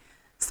 Right?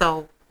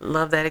 So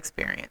love that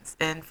experience.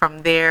 And from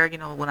there,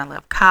 when I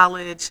left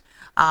college,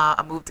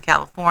 I moved to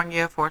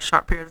California for a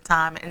short period of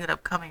time and ended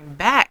up coming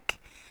back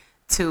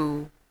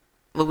to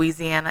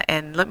Louisiana.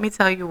 And let me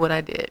tell you what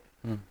I did.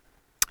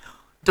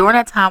 During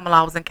that time while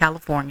I was in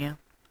California,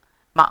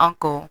 my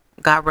uncle,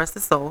 God rest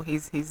his soul,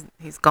 he's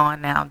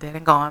gone now, dead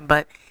and gone,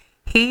 but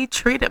he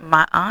treated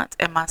my aunt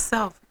and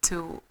myself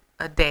to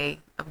a day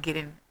of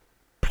getting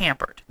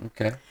pampered.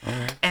 Okay. All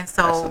right. And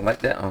so, like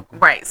that uncle.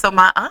 Right. So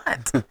my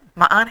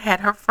aunt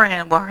had her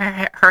friend,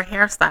 her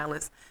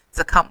hairstylist,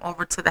 to come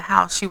over to the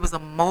house. She was a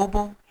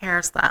mobile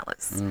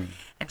hairstylist.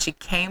 And she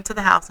came to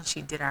the house and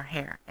she did our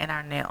hair and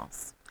our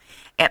nails.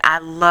 And I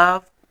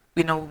love,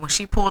 when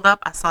she pulled up,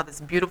 I saw this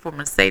beautiful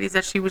Mercedes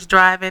that she was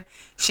driving.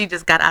 She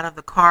just got out of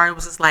the car. It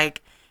was just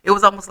like, it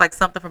was almost like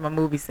something from a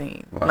movie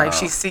scene. Wow. Like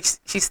she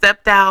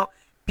stepped out,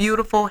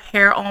 beautiful,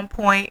 hair on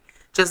point,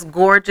 just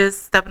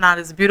gorgeous, stepping out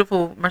of this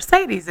beautiful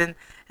Mercedes. And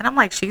I'm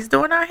like, she's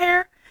doing our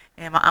hair?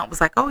 And my aunt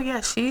was like, oh yeah,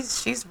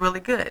 she's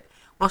really good.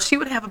 Well, she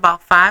would have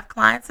about 5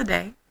 clients a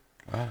day.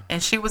 Wow.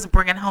 And she was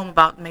bringing home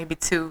about maybe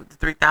 $2,000 to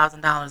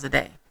 $3,000 a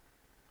day.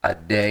 A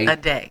day? A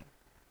day.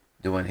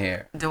 Doing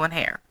hair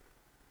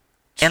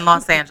In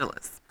Los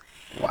Angeles.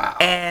 Wow.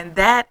 And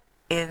that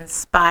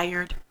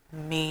inspired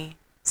me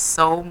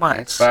so much. That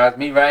inspires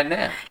me right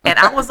now. And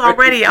I was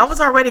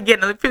already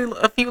getting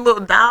a few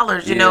little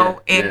dollars,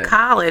 in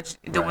college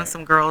doing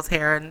some girls'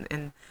 hair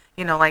and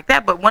like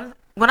that. But when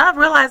I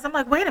realized, I'm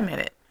like, wait a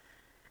minute.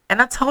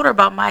 And I told her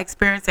about my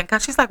experience,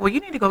 and she's like, well, you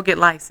need to go get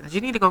licensed.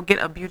 You need to go get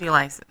a beauty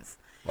license.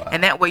 Wow.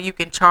 And that way you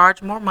can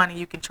charge more money.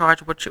 You can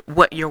charge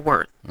what you're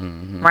worth.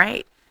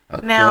 Right?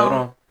 Okay, now, hold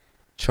on.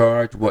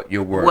 Charge what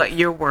you're worth. What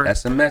you're worth.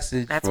 That's a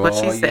message That's for what all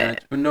she you said.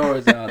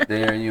 entrepreneurs out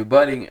there and your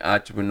budding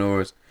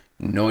entrepreneurs.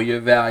 Know your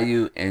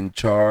value and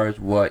charge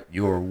what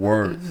you're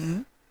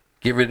worth.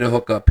 Get ready to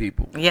hook up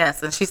people.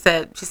 Yes, and she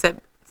said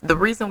the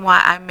reason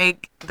why I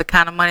make the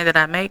kind of money that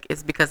I make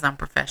is because I'm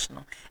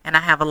professional and I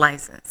have a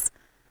license.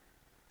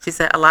 She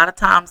said a lot of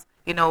times,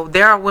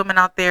 there are women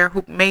out there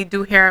who may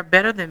do hair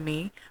better than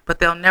me, but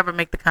they'll never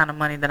make the kind of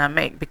money that I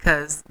make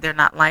because they're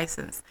not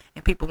licensed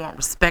and people won't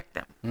respect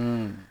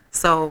them.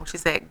 So she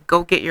said,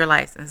 go get your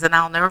license. And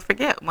I'll never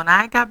forget when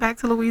I got back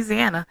to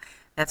Louisiana,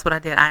 That's what I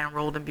did. I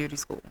enrolled in beauty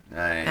school.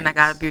 Nice. And I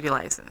got a beauty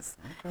license.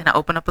 Okay. And I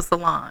opened up a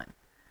salon.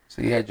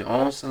 So you had your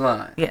own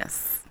salon.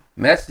 Yes.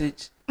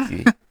 Message.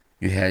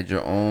 You had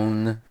your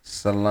own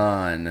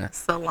salon.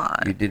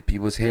 Salon. You did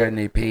people's hair and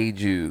they paid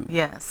you.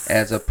 Yes.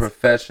 As a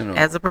professional.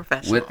 As a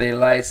professional. With a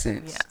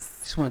license. Yes.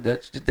 Just want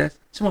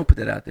to put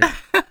that out there.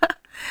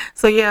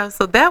 So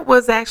that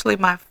was actually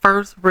my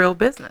first real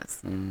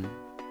business.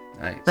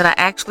 Nice. That I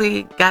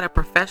actually got a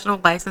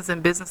professional license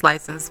and business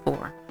license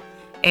for.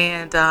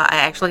 And I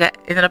actually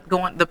ended up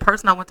going, the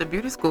person I went to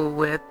beauty school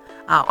with,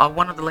 or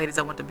one of the ladies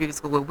I went to beauty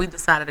school with, we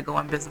decided to go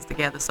in business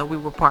together. So we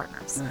were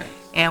partners. Nice.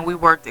 And we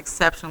worked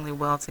exceptionally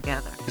well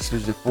together. This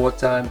was your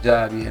full-time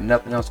job. You had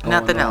nothing else going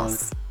on.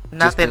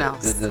 Nothing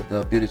else.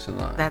 The beauty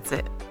salon. That's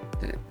it.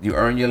 You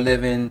earn your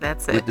living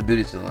with the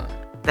beauty salon.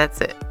 That's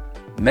it.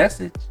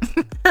 Message.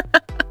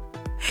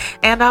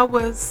 And I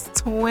was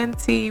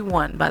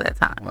 21 by that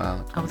time.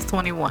 Wow. I was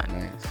 21.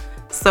 Nice.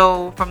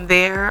 So from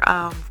there,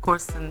 of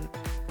course,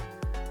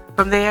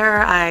 from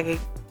there I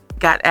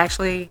got I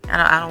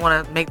don't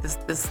want to make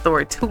this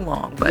story too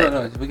long, but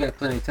no, we got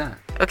plenty of time.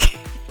 Okay.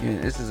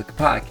 Yeah, this is a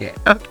podcast.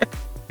 Okay.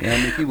 Yeah,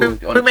 I mean,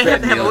 people We may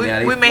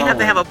have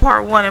to have a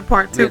part 1 and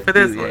part 2 for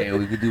this one. Yeah,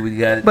 we could do what you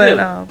got to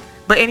do.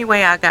 But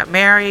anyway, I got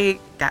married,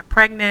 got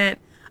pregnant,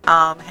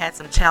 had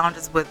some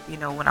challenges with,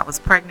 when I was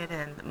pregnant,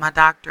 and my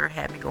doctor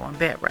had me go on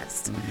bed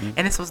rest.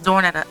 And this was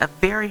during at a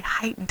very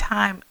heightened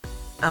time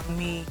of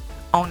me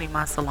owning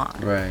my salon.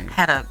 Right.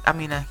 Had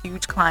a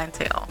huge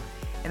clientele.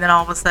 And then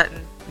all of a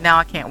sudden, now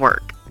I can't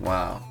work.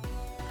 Wow.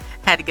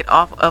 Had to get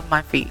off of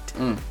my feet.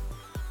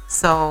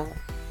 So,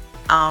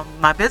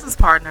 my business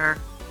partner,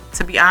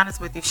 to be honest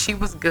with you, she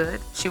was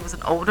good. She was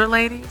an older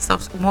lady. So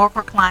more of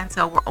her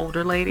clientele were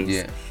older ladies.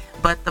 Yeah.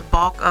 But the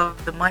bulk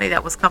of the money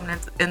that was coming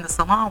in the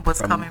salon was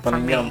coming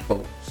from me. Young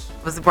folks.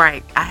 Was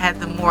right. I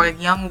had the more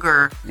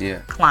younger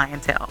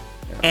clientele.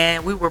 Yeah.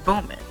 And we were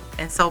booming.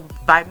 And so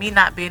by me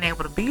not being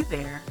able to be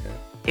there,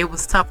 it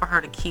was tough for her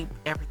to keep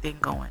everything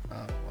going.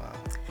 Oh, wow.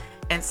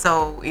 And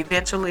so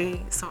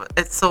eventually,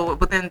 so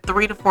within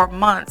 3 to 4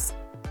 months,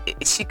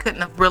 she couldn't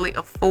have really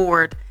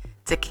afford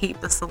to keep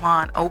the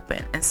salon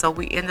open. And so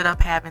we ended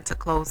up having to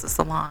close the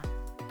salon.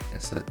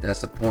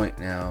 That's a point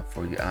now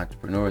for you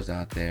entrepreneurs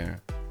out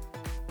there.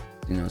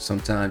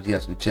 Sometimes you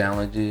have some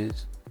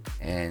challenges,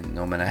 and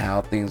no matter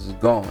how things are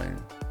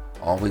going,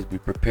 always be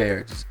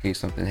prepared just in case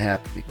something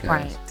happens,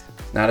 because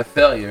it's not a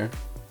failure,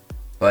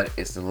 but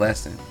it's a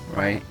lesson,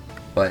 right?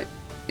 But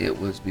it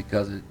was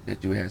because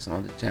that you had some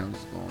other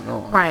challenges going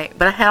on. Right,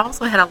 but I had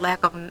also had a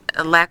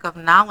lack of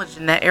knowledge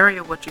in that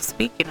area, what you're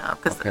speaking of,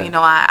 because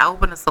I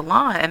opened a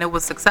salon and it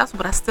was successful,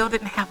 but I still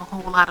didn't have a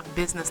whole lot of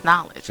business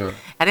knowledge. Sure.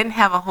 I didn't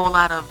have a whole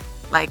lot of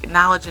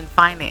knowledge in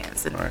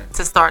finance and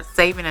to start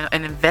saving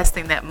and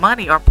investing that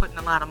money, or putting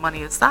a lot of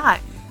money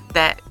aside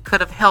that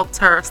could have helped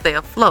her stay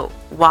afloat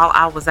while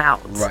I was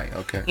out. Right.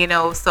 Okay.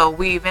 So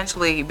we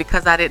eventually,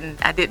 because I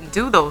didn't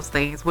do those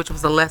things, which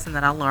was a lesson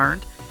that I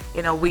learned.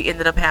 We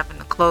ended up having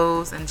to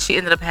close, and she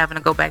ended up having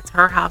to go back to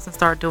her house and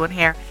start doing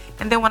hair.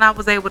 And then when I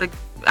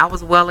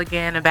was well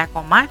again and back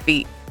on my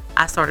feet,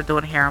 I started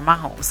doing hair in my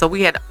home. So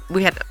we had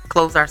to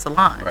close our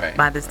salon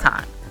by this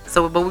time.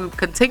 So, but we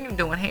continued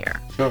doing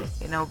hair. Sure.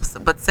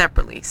 But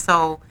separately.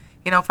 So,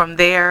 from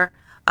there,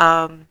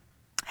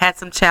 had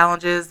some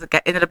challenges.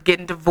 Ended up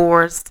getting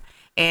divorced,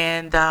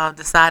 and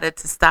decided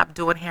to stop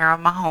doing hair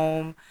in my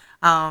home.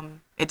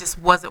 It just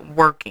wasn't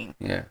working.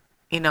 Yeah.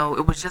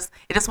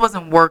 It just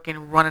wasn't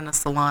working running a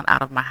salon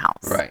out of my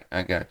house. Right,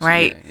 I got you.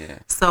 Right? Yeah.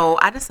 So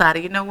I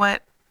decided, you know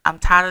what? I'm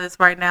tired of this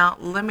right now.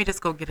 Let me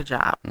just go get a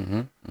job.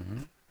 Wow.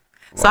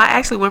 So I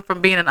actually went from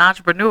being an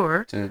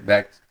entrepreneur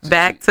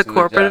back to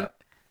corporate.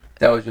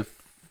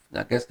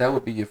 I guess that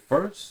would be your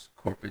first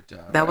corporate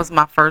job. That was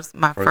my first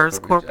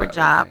corporate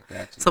job.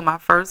 Okay, so my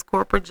first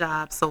corporate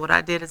job. So what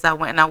I did is I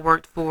went and I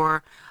worked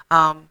for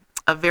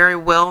a very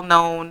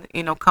well-known,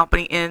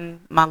 company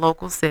in my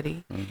local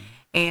city.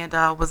 And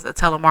was a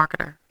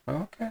telemarketer.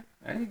 Okay,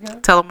 there you go.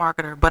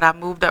 Telemarketer, but I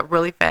moved up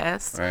really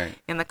fast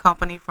in the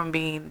company from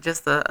being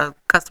just a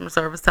customer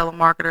service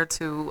telemarketer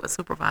to a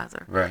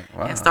supervisor. Right,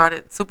 wow. And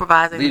started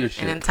supervising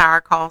Leadership. an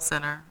entire call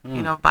center,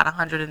 about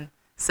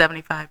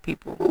 175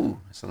 people.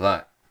 Ooh, that's a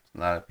lot. A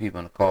lot of people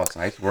on the call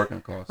center. I used to work in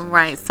the call center.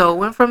 Right, so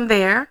went from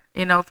there,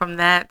 from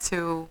that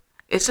to,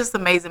 it's just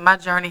amazing. My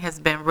journey has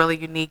been really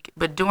unique,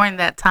 but during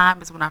that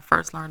time is when I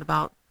first learned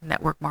about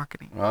network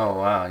marketing. Oh,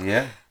 wow,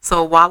 yeah.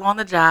 So while on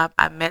the job,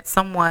 I met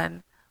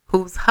someone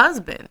whose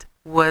husband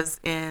was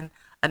in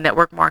a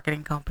network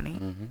marketing company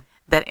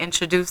that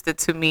introduced it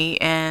to me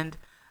and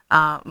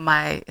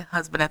my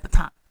husband at the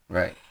time.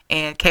 Right.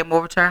 And came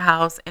over to our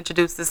house,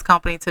 introduced this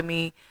company to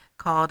me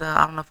called,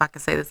 I don't know if I can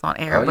say this on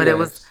air, but it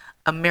was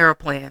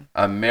Ameriplan.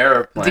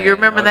 Ameriplan. Do you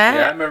remember that?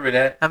 Yeah, I remember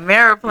that.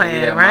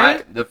 Ameriplan,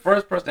 right? The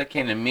first person that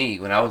came to me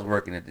when I was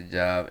working at the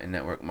job in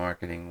network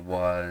marketing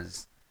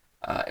was,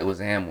 it was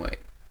Amway.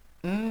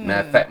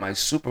 Matter of fact, my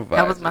supervisor.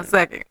 That was my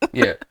second.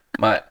 Yeah,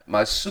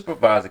 my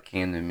supervisor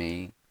came to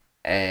me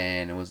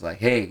and it was like,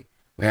 "Hey,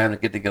 we're having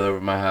to get together over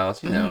at my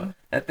house. You know,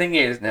 the thing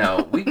is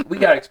now we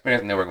got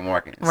experience in network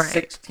marketing, Right.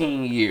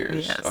 16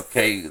 years. Yes.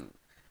 Okay,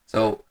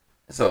 so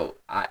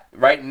I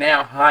right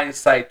now,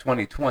 hindsight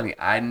 2020,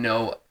 I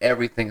know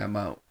everything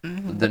about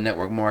the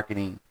network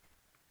marketing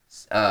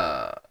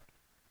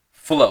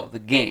flow, the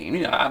game.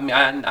 You know, I mean,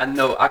 I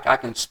know I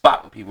can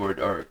spot when people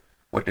are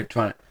what they're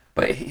trying.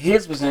 But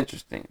his was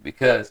interesting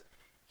because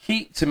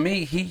he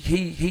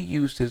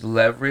used his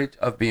leverage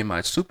of being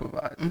my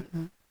supervisor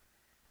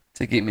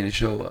to get me to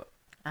show up.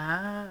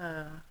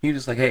 He was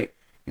just like, hey,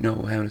 you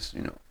know, having this,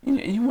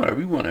 you want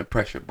to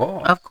impress your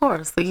boss. Of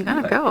course, so you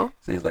gotta go.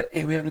 So he's like,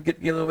 hey, we have to get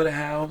together over the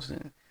house,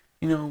 and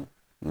you know,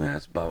 we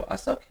asked about. I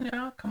said, okay,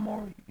 I'll come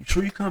over. You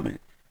sure you coming? He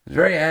was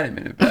very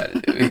adamant about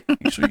it.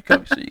 You sure you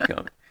coming? Sure you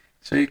coming?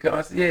 Sure you coming?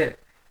 I said, yeah.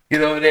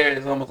 Get over there.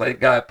 It's almost like a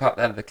guy popped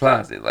out of the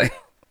closet, like,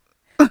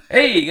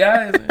 hey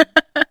guys,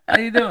 how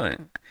you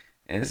doing?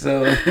 And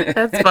so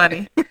That's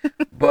funny.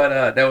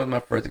 But that was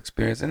my first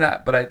experience,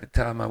 but at the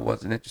time I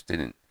wasn't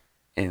interested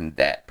in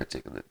that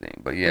particular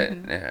thing. But yeah,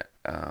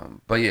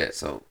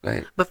 so go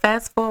ahead. But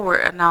fast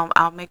forward, and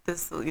I'll make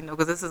this,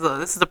 because this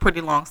is a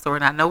pretty long story,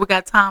 and I know we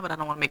got time, but I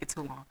don't want to make it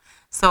too long.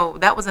 So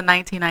that was in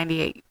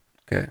 1998.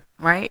 Okay.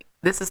 Right?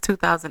 This is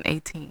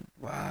 2018.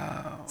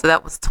 Wow. So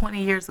that was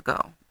 20 years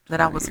ago that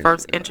I was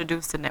first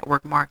introduced to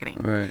network marketing.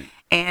 Right.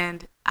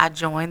 And I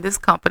joined this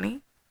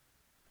company,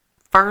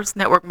 first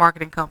network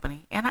marketing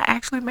company, and I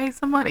actually made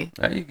some money.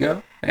 There you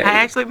go. Hey. I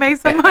actually made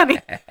some money.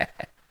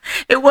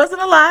 It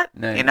wasn't a lot,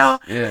 Nice.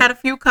 Had a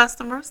few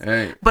customers,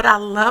 Right. but I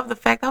love the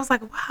fact I was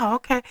like, wow,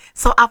 okay.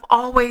 So I've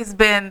always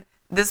been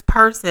this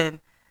person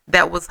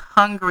that was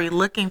hungry,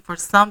 looking for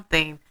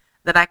something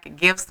that I could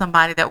give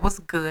somebody that was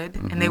good,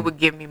 and they would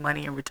give me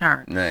money in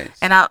return. Nice.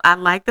 And I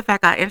like the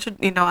fact I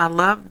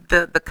love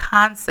the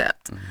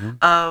concept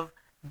of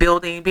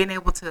building, being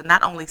able to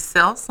not only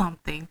sell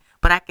something,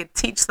 but I could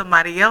teach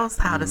somebody else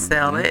how to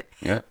sell it,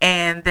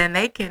 and then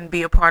they can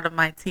be a part of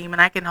my team,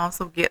 and I can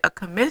also get a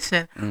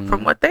commission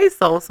from what they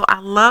sold. So I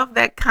love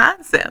that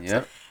concept.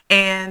 Yep.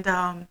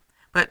 And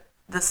but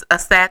a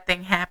sad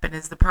thing happened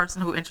is the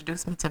person who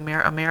introduced me to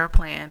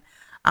Ameriplan,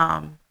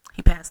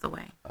 he passed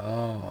away.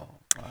 Oh.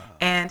 Wow.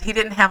 And he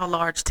didn't have a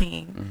large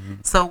team.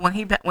 So when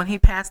he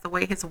passed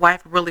away, his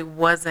wife really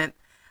wasn't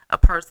a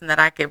person that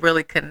I could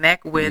really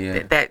connect with.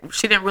 Yeah. That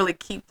she didn't really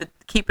keep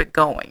it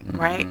going,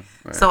 right?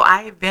 So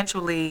I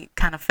eventually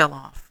kind of fell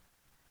off,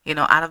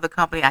 out of the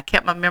company. I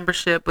kept my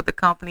membership with the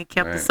company,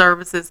 kept the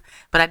services,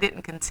 but I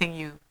didn't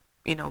continue,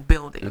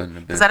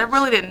 building because I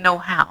really didn't know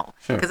how.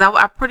 Because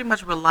I pretty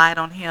much relied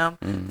on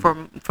him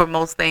for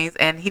most things,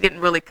 and he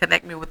didn't really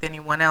connect me with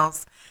anyone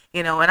else,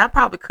 And I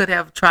probably could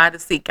have tried to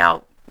seek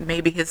out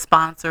maybe his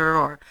sponsor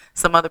or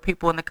some other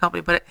people in the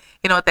company, but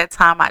at that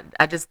time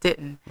I just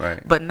didn't.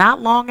 Right. But not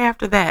long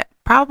after that,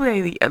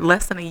 probably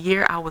less than a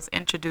year, I was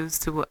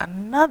introduced to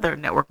another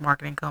network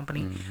marketing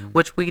company,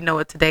 which we know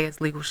it today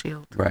as Legal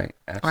Shield. Right.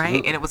 Absolutely.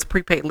 Right, and it was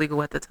prepaid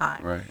legal at the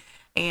time. Right.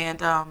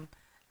 And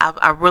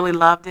I really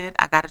loved it.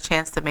 I got a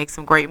chance to make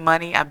some great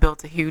money. I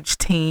built a huge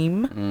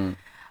team.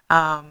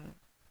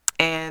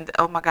 And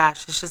oh my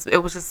gosh, it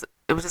was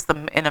just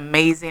an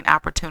amazing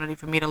opportunity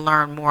for me to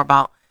learn more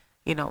about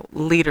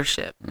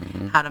leadership,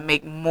 how to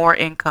make more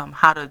income,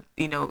 how to,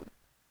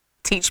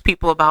 teach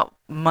people about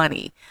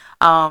money.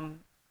 And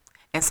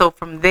so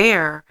from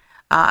there,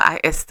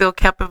 it still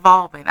kept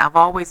evolving. I've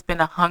always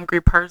been a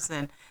hungry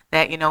person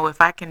that,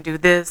 if I can do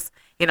this,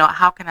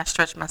 how can I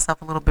stretch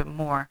myself a little bit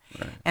more?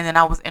 Right. And then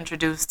I was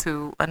introduced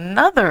to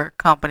another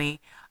company,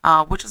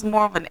 which is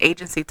more of an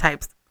agency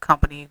type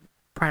company,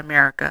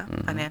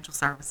 Primerica Financial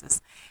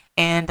Services.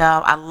 And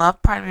I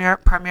love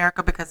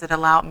Primerica because it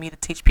allowed me to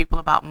teach people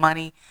about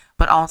money,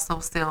 but also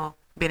still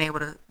being able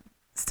to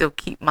still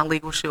keep my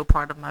Legal Shield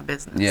part of my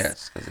business.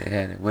 Yes, because they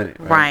had it with it.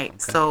 Right. Okay.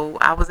 So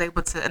I was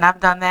able to, and I've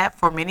done that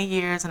for many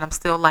years, and I'm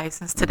still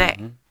licensed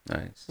today.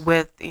 Nice.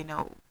 With,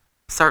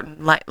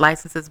 certain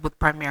licenses with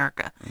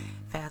Primerica.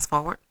 Fast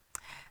forward.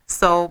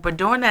 So, but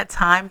during that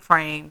time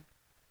frame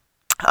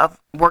of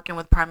working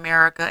with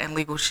Primerica and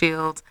Legal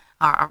Shield,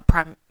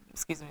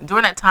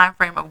 during that time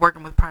frame of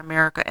working with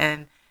Primerica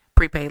and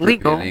prepaid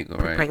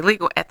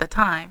legal at the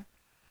time,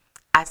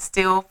 I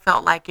still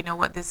felt like,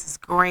 this is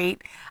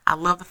great. I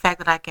love the fact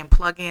that I can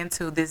plug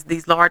into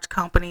these large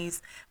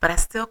companies, but I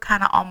still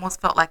kind of almost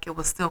felt like it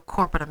was still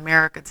corporate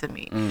America to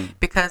me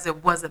because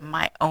it wasn't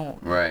my own.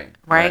 Right.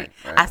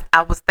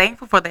 I was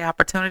thankful for the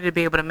opportunity to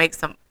be able to make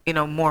some,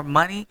 more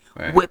money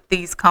with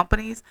these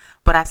companies,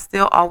 but I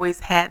still always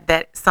had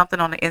that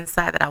something on the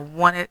inside that I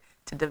wanted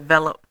to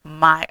develop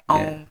my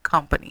own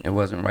company. It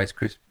wasn't Rice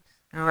Krispies.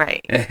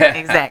 Right.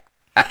 Exactly.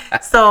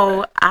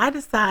 So I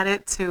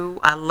decided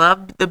I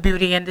loved the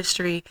beauty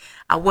industry.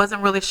 I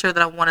wasn't really sure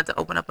that I wanted to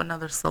open up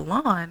another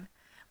salon,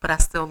 but I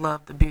still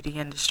loved the beauty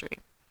industry.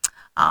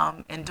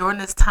 And during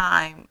this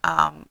time,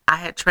 I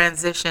had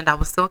transitioned. I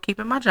was still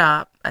keeping my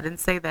job. I didn't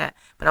say that,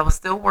 but I was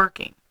still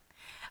working.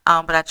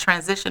 But I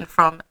transitioned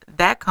from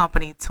that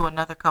company to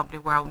another company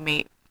where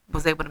I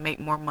was able to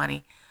make more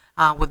money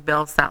with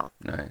Bell South.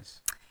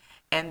 Nice.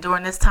 And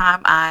during this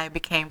time, I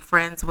became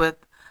friends with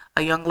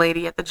a young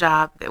lady at the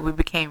job that we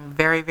became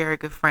very, very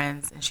good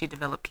friends, and she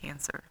developed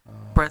cancer,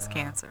 breast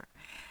cancer.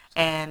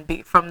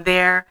 And from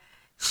there,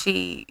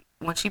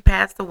 when she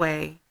passed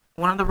away,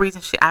 one of the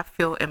reasons I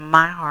feel in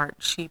my heart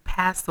she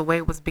passed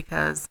away was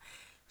because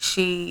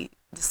she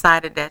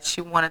decided that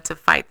she wanted to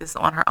fight this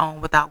on her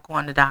own without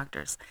going to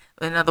doctors.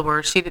 In other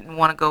words, she didn't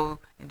want to go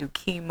and do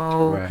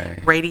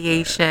chemo,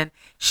 radiation. Right.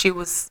 She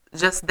was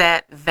just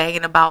that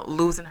vain about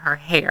losing her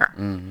hair.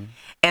 Mm-hmm.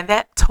 And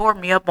that tore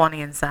me up on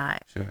the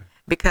inside. Sure.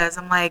 Because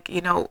I'm like,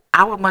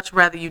 I would much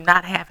rather you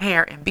not have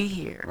hair and be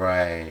here.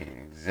 Right,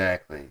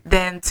 exactly.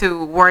 Than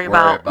to worry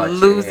about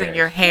losing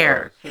your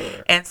hair.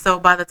 Sure. And so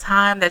by the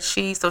time that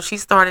she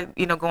started,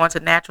 going to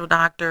natural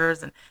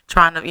doctors and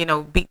trying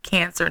to, beat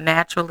cancer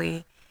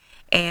naturally.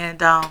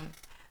 And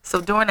so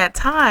during that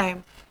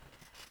time,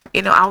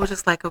 I was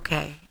just like,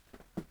 okay,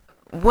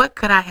 what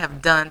could I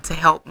have done to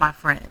help my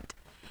friend?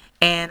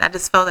 And I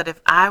just felt that if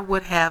I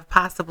would have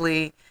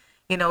possibly,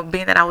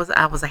 being that I was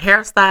a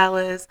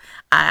hairstylist,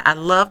 I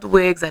loved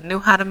wigs, I knew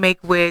how to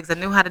make wigs, I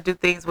knew how to do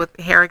things with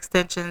hair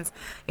extensions.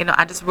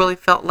 I just really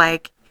felt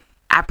like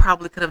I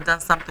probably could have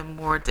done something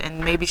more, and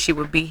maybe she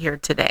would be here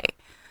today.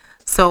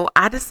 So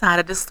I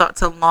decided to start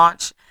to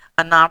launch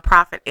a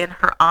nonprofit in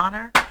her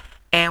honor,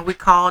 and we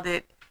called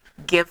it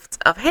Gift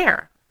of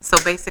Hair. So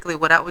basically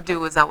what I would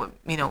do is I would,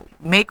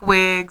 make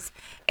wigs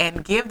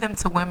and give them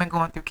to women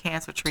going through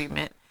cancer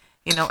treatment,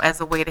 as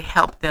a way to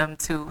help them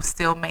to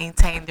still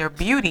maintain their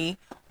beauty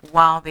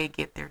while they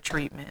get their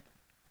treatment.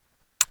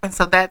 And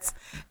so that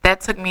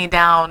took me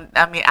down.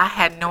 I mean, I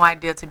had no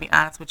idea, to be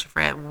honest with you,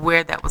 Fred,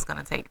 where that was going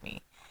to take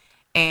me.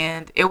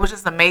 And it was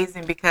just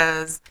amazing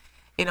because,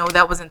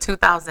 that was in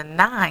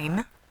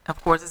 2009.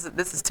 Of course,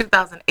 this is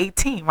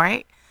 2018,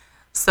 right?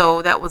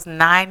 So that was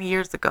 9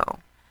 years ago.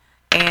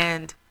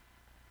 And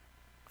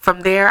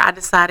from there, I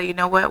decided, you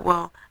know what?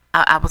 Well,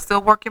 I was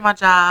still working my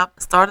job,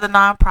 started the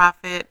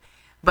nonprofit,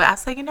 but I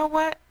said, you know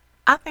what?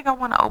 I think I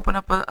want to open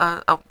up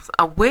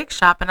a wig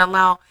shop and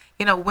allow,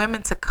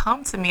 women to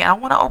come to me. I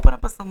want to open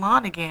up a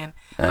salon again.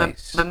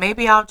 Nice. But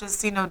maybe I'll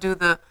just, do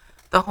the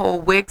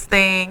whole wigs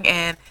thing.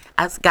 And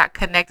I got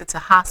connected to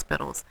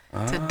hospitals,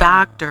 to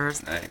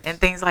doctors, nice, and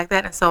things like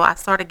that. And so I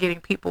started getting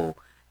people,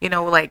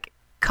 like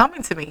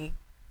coming to me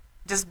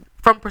just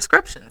from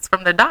prescriptions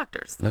from their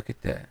doctors. Look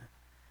at that.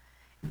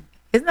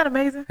 Isn't that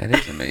amazing? That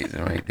is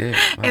amazing right there.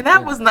 And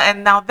that was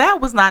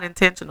not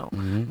intentional,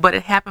 mm-hmm, but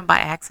it happened by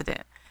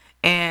accident.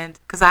 And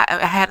because I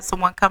had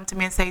someone come to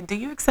me and say, "Do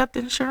you accept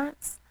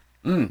insurance?"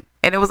 And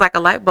it was like a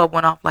light bulb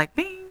went off, like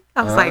ding.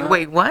 I was like,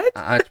 "Wait, what?"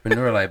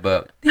 Entrepreneur light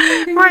bulb.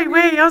 Right.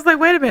 I was like,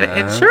 "Wait a minute,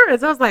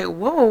 insurance." I was like,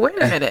 "Whoa,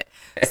 wait a minute."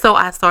 So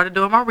I started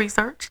doing my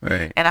research,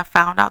 right, and I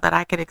found out that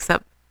I could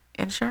accept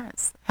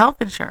insurance,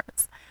 health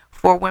insurance,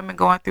 for women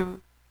going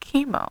through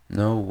chemo.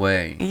 No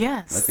way.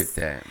 Yes. Look at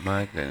that.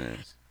 My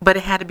goodness. But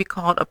it had to be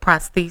called a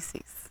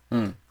prosthesis,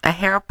 a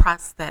hair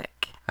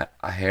prosthetic.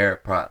 A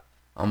hair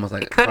almost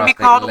like it couldn't be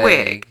called a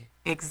wig.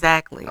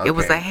 Exactly. Okay. It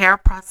was a hair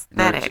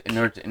prosthetic. In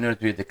order to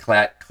be to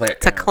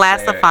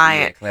classify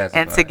it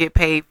and to get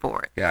paid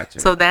for it. Gotcha.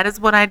 So that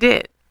is what I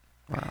did.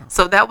 Wow.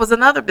 So that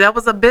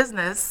was a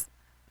business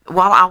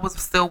while I was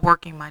still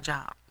working my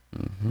job,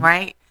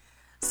 right?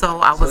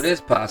 So it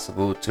is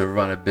possible to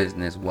run a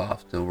business while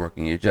still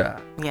working your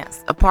job.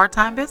 Yes, a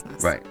part-time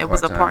business. Right. It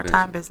was a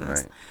part-time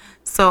business. Right.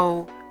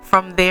 So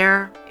from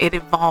there, it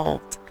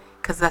evolved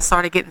because I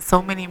started getting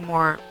so many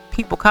more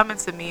people coming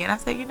to me, and I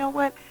said, you know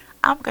what?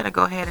 I'm gonna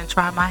go ahead and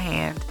try my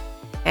hand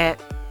at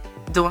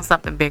doing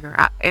something bigger.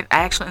 I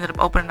actually ended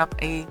up opening up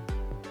a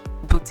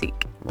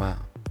boutique. Wow.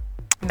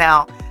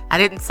 Now, I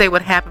didn't say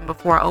what happened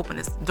before I opened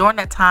this. During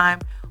that time,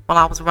 while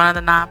I was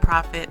running the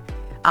nonprofit,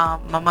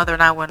 my mother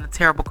and I were in a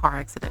terrible car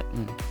accident.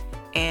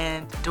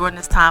 And during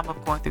this time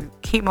of going through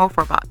chemo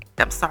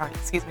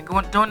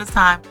during this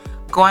time,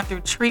 going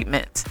through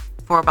treatment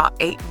for about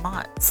 8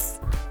 months.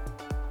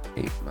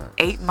 8 months.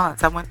 8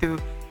 months. I went through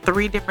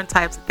 3 different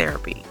types of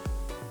therapy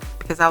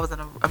because I was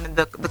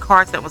the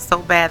car accident was so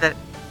bad that,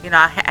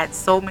 I had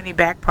so many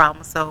back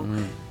problems. So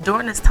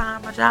during this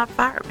time, my job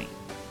fired me.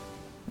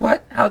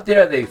 What? How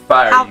dare they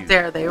fire you? How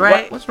dare they,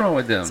 right? What's wrong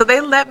with them? So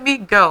they let me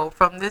go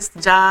from this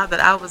job that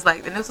I was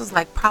like, and this was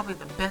like probably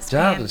the best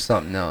job paying. Was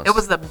something else. It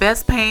was the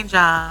best paying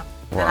job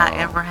that I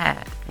ever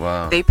had.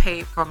 Wow. They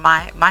paid for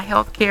my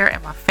health care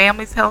and my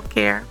family's health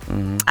care.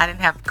 I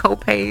didn't have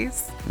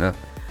co-pays.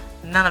 Nothing.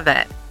 None of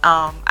that.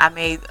 I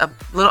made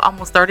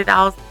almost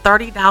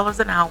 $30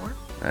 an hour.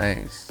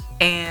 Nice.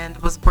 And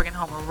was bringing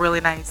home a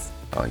really nice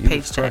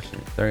paycheck.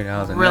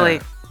 $30 an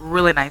hour.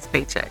 Really nice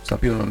paycheck. Some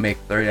people don't make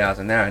 $30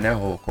 an hour in their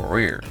whole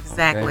career.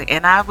 Exactly. Okay?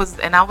 And I was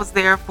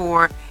there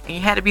and you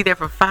had to be there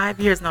for 5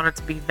 years in order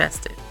to be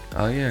vested.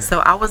 Oh yeah. So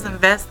I was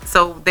invested,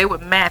 so they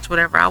would match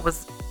whatever I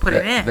was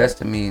putting in.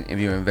 Vested mean if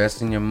you're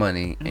investing your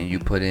money and you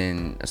put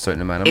in a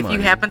certain amount of money. If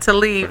you happen to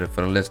leave.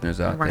 For the listeners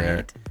out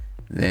there,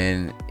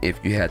 then if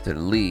you had to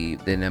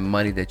leave, then the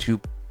money that you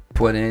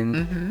put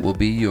in will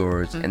be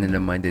yours, and then the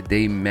money that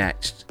they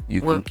matched,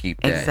 you can keep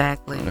that.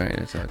 Exactly. Right,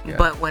 that's okay.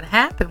 But what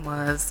happened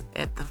was,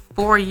 at the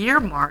 4-year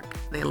mark,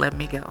 they let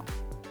me go.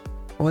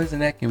 Well, isn't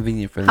that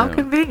convenient for How them?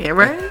 convenient,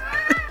 right?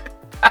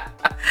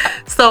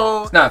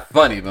 So It's not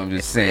funny, but I'm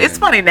just saying. it's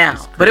funny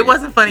now, but it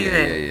wasn't funny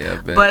then. Yeah, I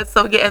bet. But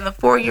so yeah, in the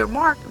 4-year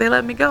mark, they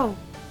let me go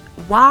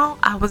while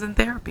I was in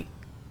therapy.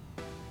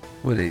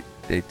 What,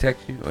 they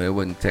text you? Or it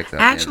wasn't text?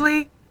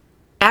 Actually,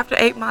 after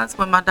 8 months,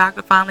 when my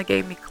doctor finally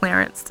gave me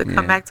clearance to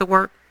come back to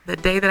work, the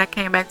day that I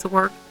came back to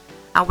work,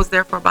 I was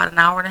there for about an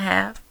hour and a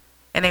half,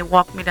 and they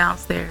walked me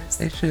downstairs.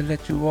 They should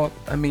let you walk.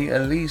 I mean,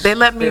 at least. They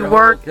let me stay the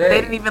work. whole day.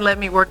 They didn't even let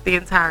me work the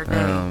entire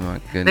day. Oh, my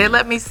goodness. They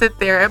let me sit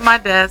there at my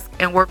desk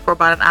and work for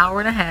about an hour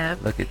and a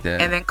half. Look at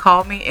that. And then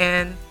called me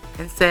in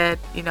and said,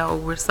 you know,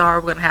 we're sorry,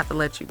 we're going to have to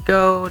let you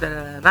go. Da,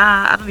 da, da,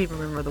 da. I don't even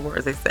remember the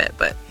words they said,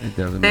 but It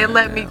doesn't they matter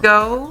let now. me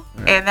go.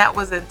 Right. And that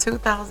was in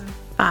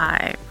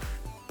 2005.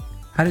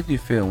 How did you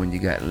feel when you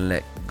got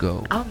let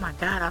go? Oh my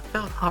God, I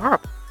felt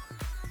horrible.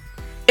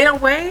 In a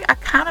way, I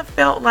kind of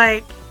felt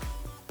like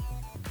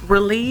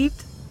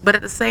relieved, but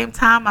at the same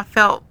time, I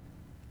felt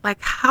like,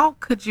 how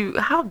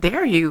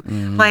dare you?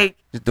 Like,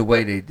 Just the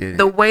way they did it.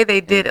 the way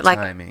they did it. Like,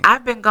 timing.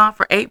 I've been gone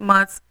for 8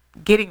 months,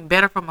 getting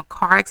better from a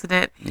car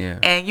accident, Yeah.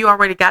 and you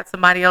already got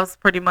somebody else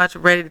pretty much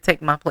ready to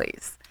take my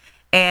place.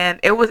 And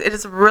it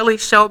just really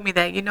showed me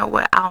that, you know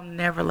what, I'll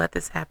never let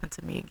this happen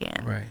to me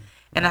again. Right.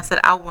 And I said,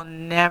 I will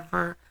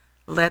never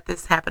let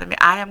this happen to me.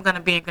 I am going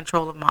to be in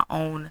control of my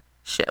own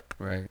ship.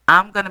 Right.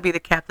 I'm going to be the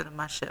captain of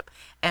my ship.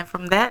 And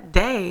from that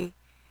day,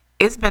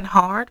 it's been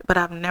hard, but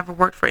I've never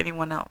worked for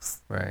anyone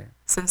else Right.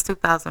 since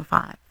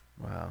 2005.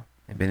 Wow.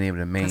 And been able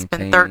to maintain It's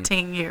been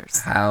 13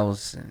 years.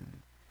 house and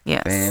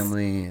Yes.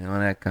 family and all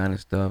that kind of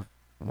stuff.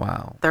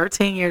 Wow.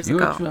 13 years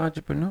You're ago. a true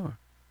entrepreneur.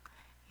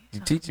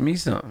 You're teaching me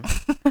something.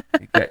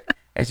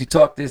 As you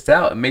talk this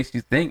out, it makes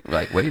you think,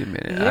 like, wait a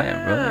minute, I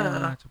am really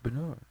an Yeah.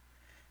 entrepreneur.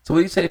 So what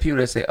do you say to people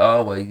that say,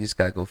 oh, well, you just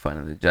got to go find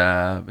another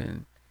job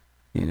and,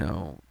 you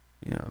know,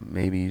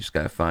 maybe you just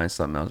got to find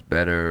something else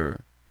better.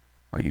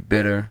 Are you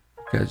bitter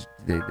because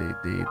they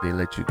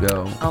let you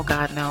go? Oh,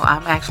 God, no.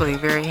 I'm actually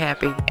very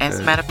happy. As a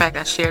Good. matter of fact,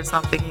 I shared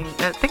something,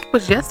 I think it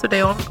was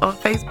yesterday on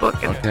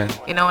Facebook. And, Okay.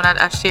 you know, and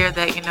I shared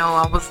that, you know,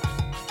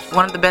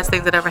 one of the best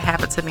things that ever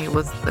happened to me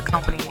was the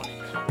company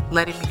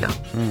letting me go.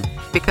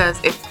 Because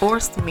it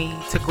forced me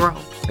to grow.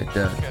 It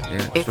does.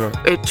 Yeah, sure.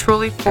 It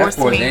truly forced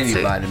That forced me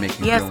anybody to. to make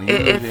you Yes, grow. When you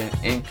lose your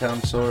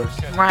income source.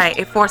 Right.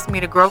 It forced me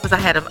to grow because I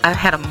had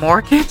a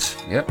mortgage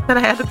Yep. that I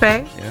had to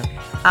pay. Yeah.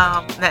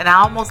 And I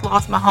almost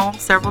lost my home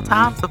several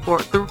times to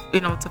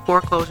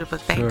foreclosure,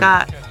 but thank Sure.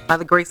 God, by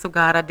the grace of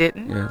God, I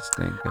didn't. Yes,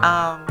 thank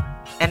God.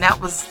 And that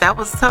was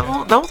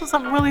tough. Those were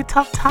some really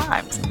tough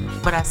times,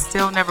 but I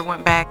still never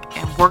went back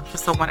and worked for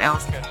someone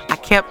else. I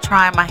kept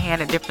trying my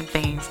hand at different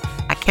things.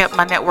 I kept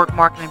my network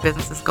marketing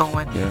businesses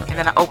going, Yeah. and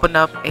then I opened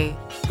up a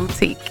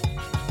boutique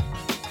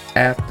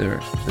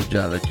After the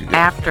job that you got.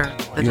 after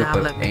the you job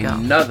put let me go.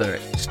 another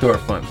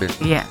storefront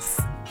business.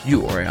 Yes,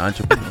 You are an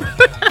entrepreneur.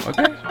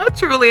 Okay? I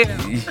truly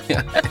am.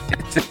 Yeah.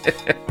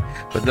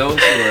 For those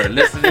who are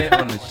listening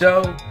on the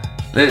show,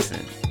 listen.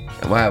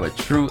 We'll have a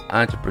true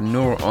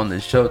entrepreneur on the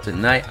show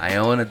tonight,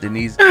 Ioana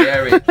Denise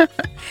Garrett.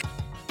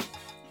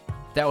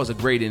 That was a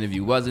great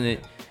interview, wasn't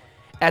it?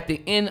 At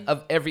the end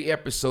of every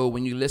episode,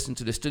 when you listen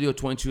to the Studio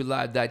 22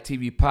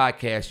 Live.tv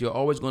podcast, you're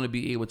always going to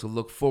be able to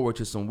look forward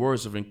to some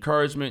words of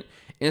encouragement,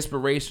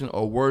 inspiration,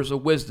 or words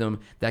of wisdom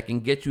that can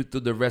get you through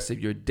the rest of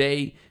your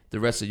day, the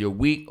rest of your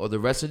week, or the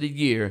rest of the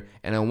year.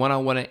 And the one I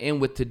want to end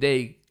with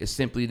today is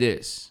simply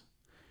this: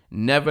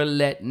 never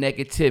let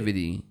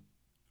negativity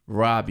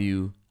rob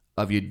you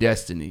of your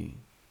destiny.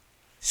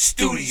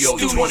 Studio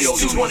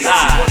 22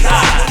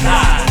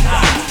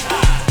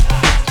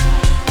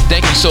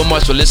 Thank you so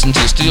much for listening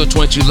to the Studio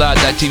 22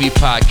 Live.tv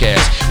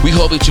podcast. We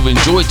hope that you've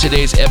enjoyed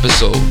today's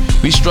episode.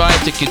 We strive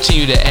to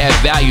continue to add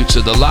value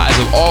to the lives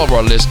of all of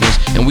our listeners,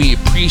 and we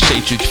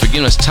appreciate you for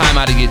giving us time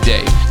out of your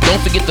day. Don't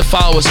forget to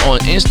follow us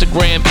on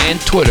Instagram and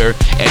Twitter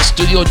at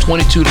Studio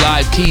 22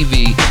 Live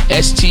TV,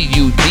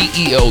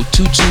 STUDEO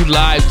 22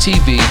 Live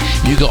TV.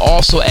 You can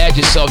also add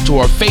yourself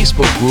to our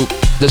Facebook group,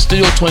 the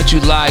Studio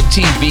 22 Live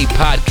TV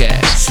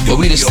podcast,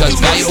 where we discuss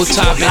valuable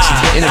topics,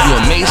 interview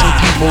amazing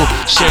people,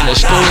 sharing their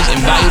stories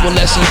and valuable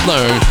lessons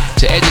learned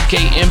to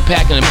educate,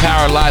 impact, and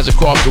empower lives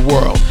across the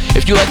world.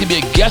 If you'd like to be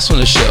a guest on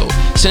the show,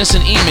 send us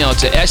an email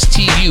to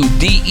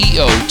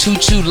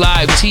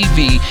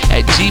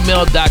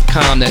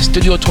STUDEO22LiveTV@gmail.com. That's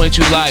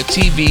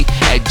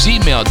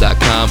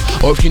Studio22LiveTV@gmail.com.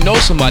 Or if you know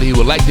somebody who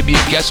would like to be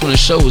a guest on the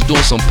show who's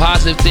doing some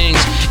positive things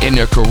in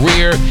their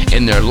career,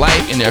 in their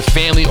life, in their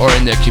family, or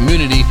in their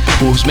community,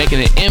 who's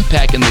making an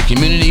impact in the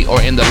community or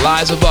in the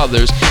lives of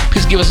others,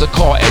 please give us a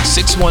call at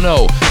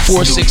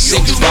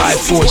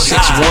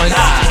 610-466-5461.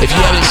 If you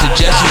have any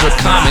suggestions or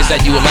comments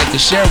that you would like to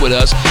share with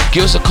us,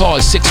 give us a call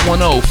at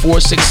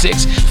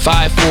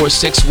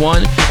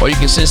 610-466-5461, or you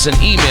can send us an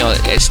email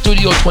at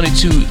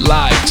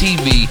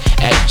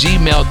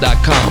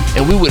Studio22LiveTV@gmail.com,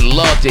 and we would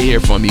love to hear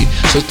from you.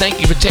 So thank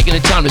you for taking the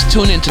time to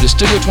tune in to the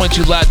Studio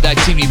 22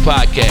 Live.tv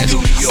podcast.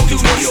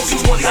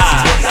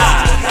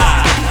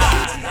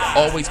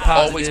 Always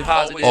positive,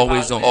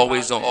 always on, always on,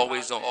 always on,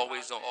 always on,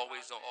 always on,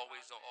 always on.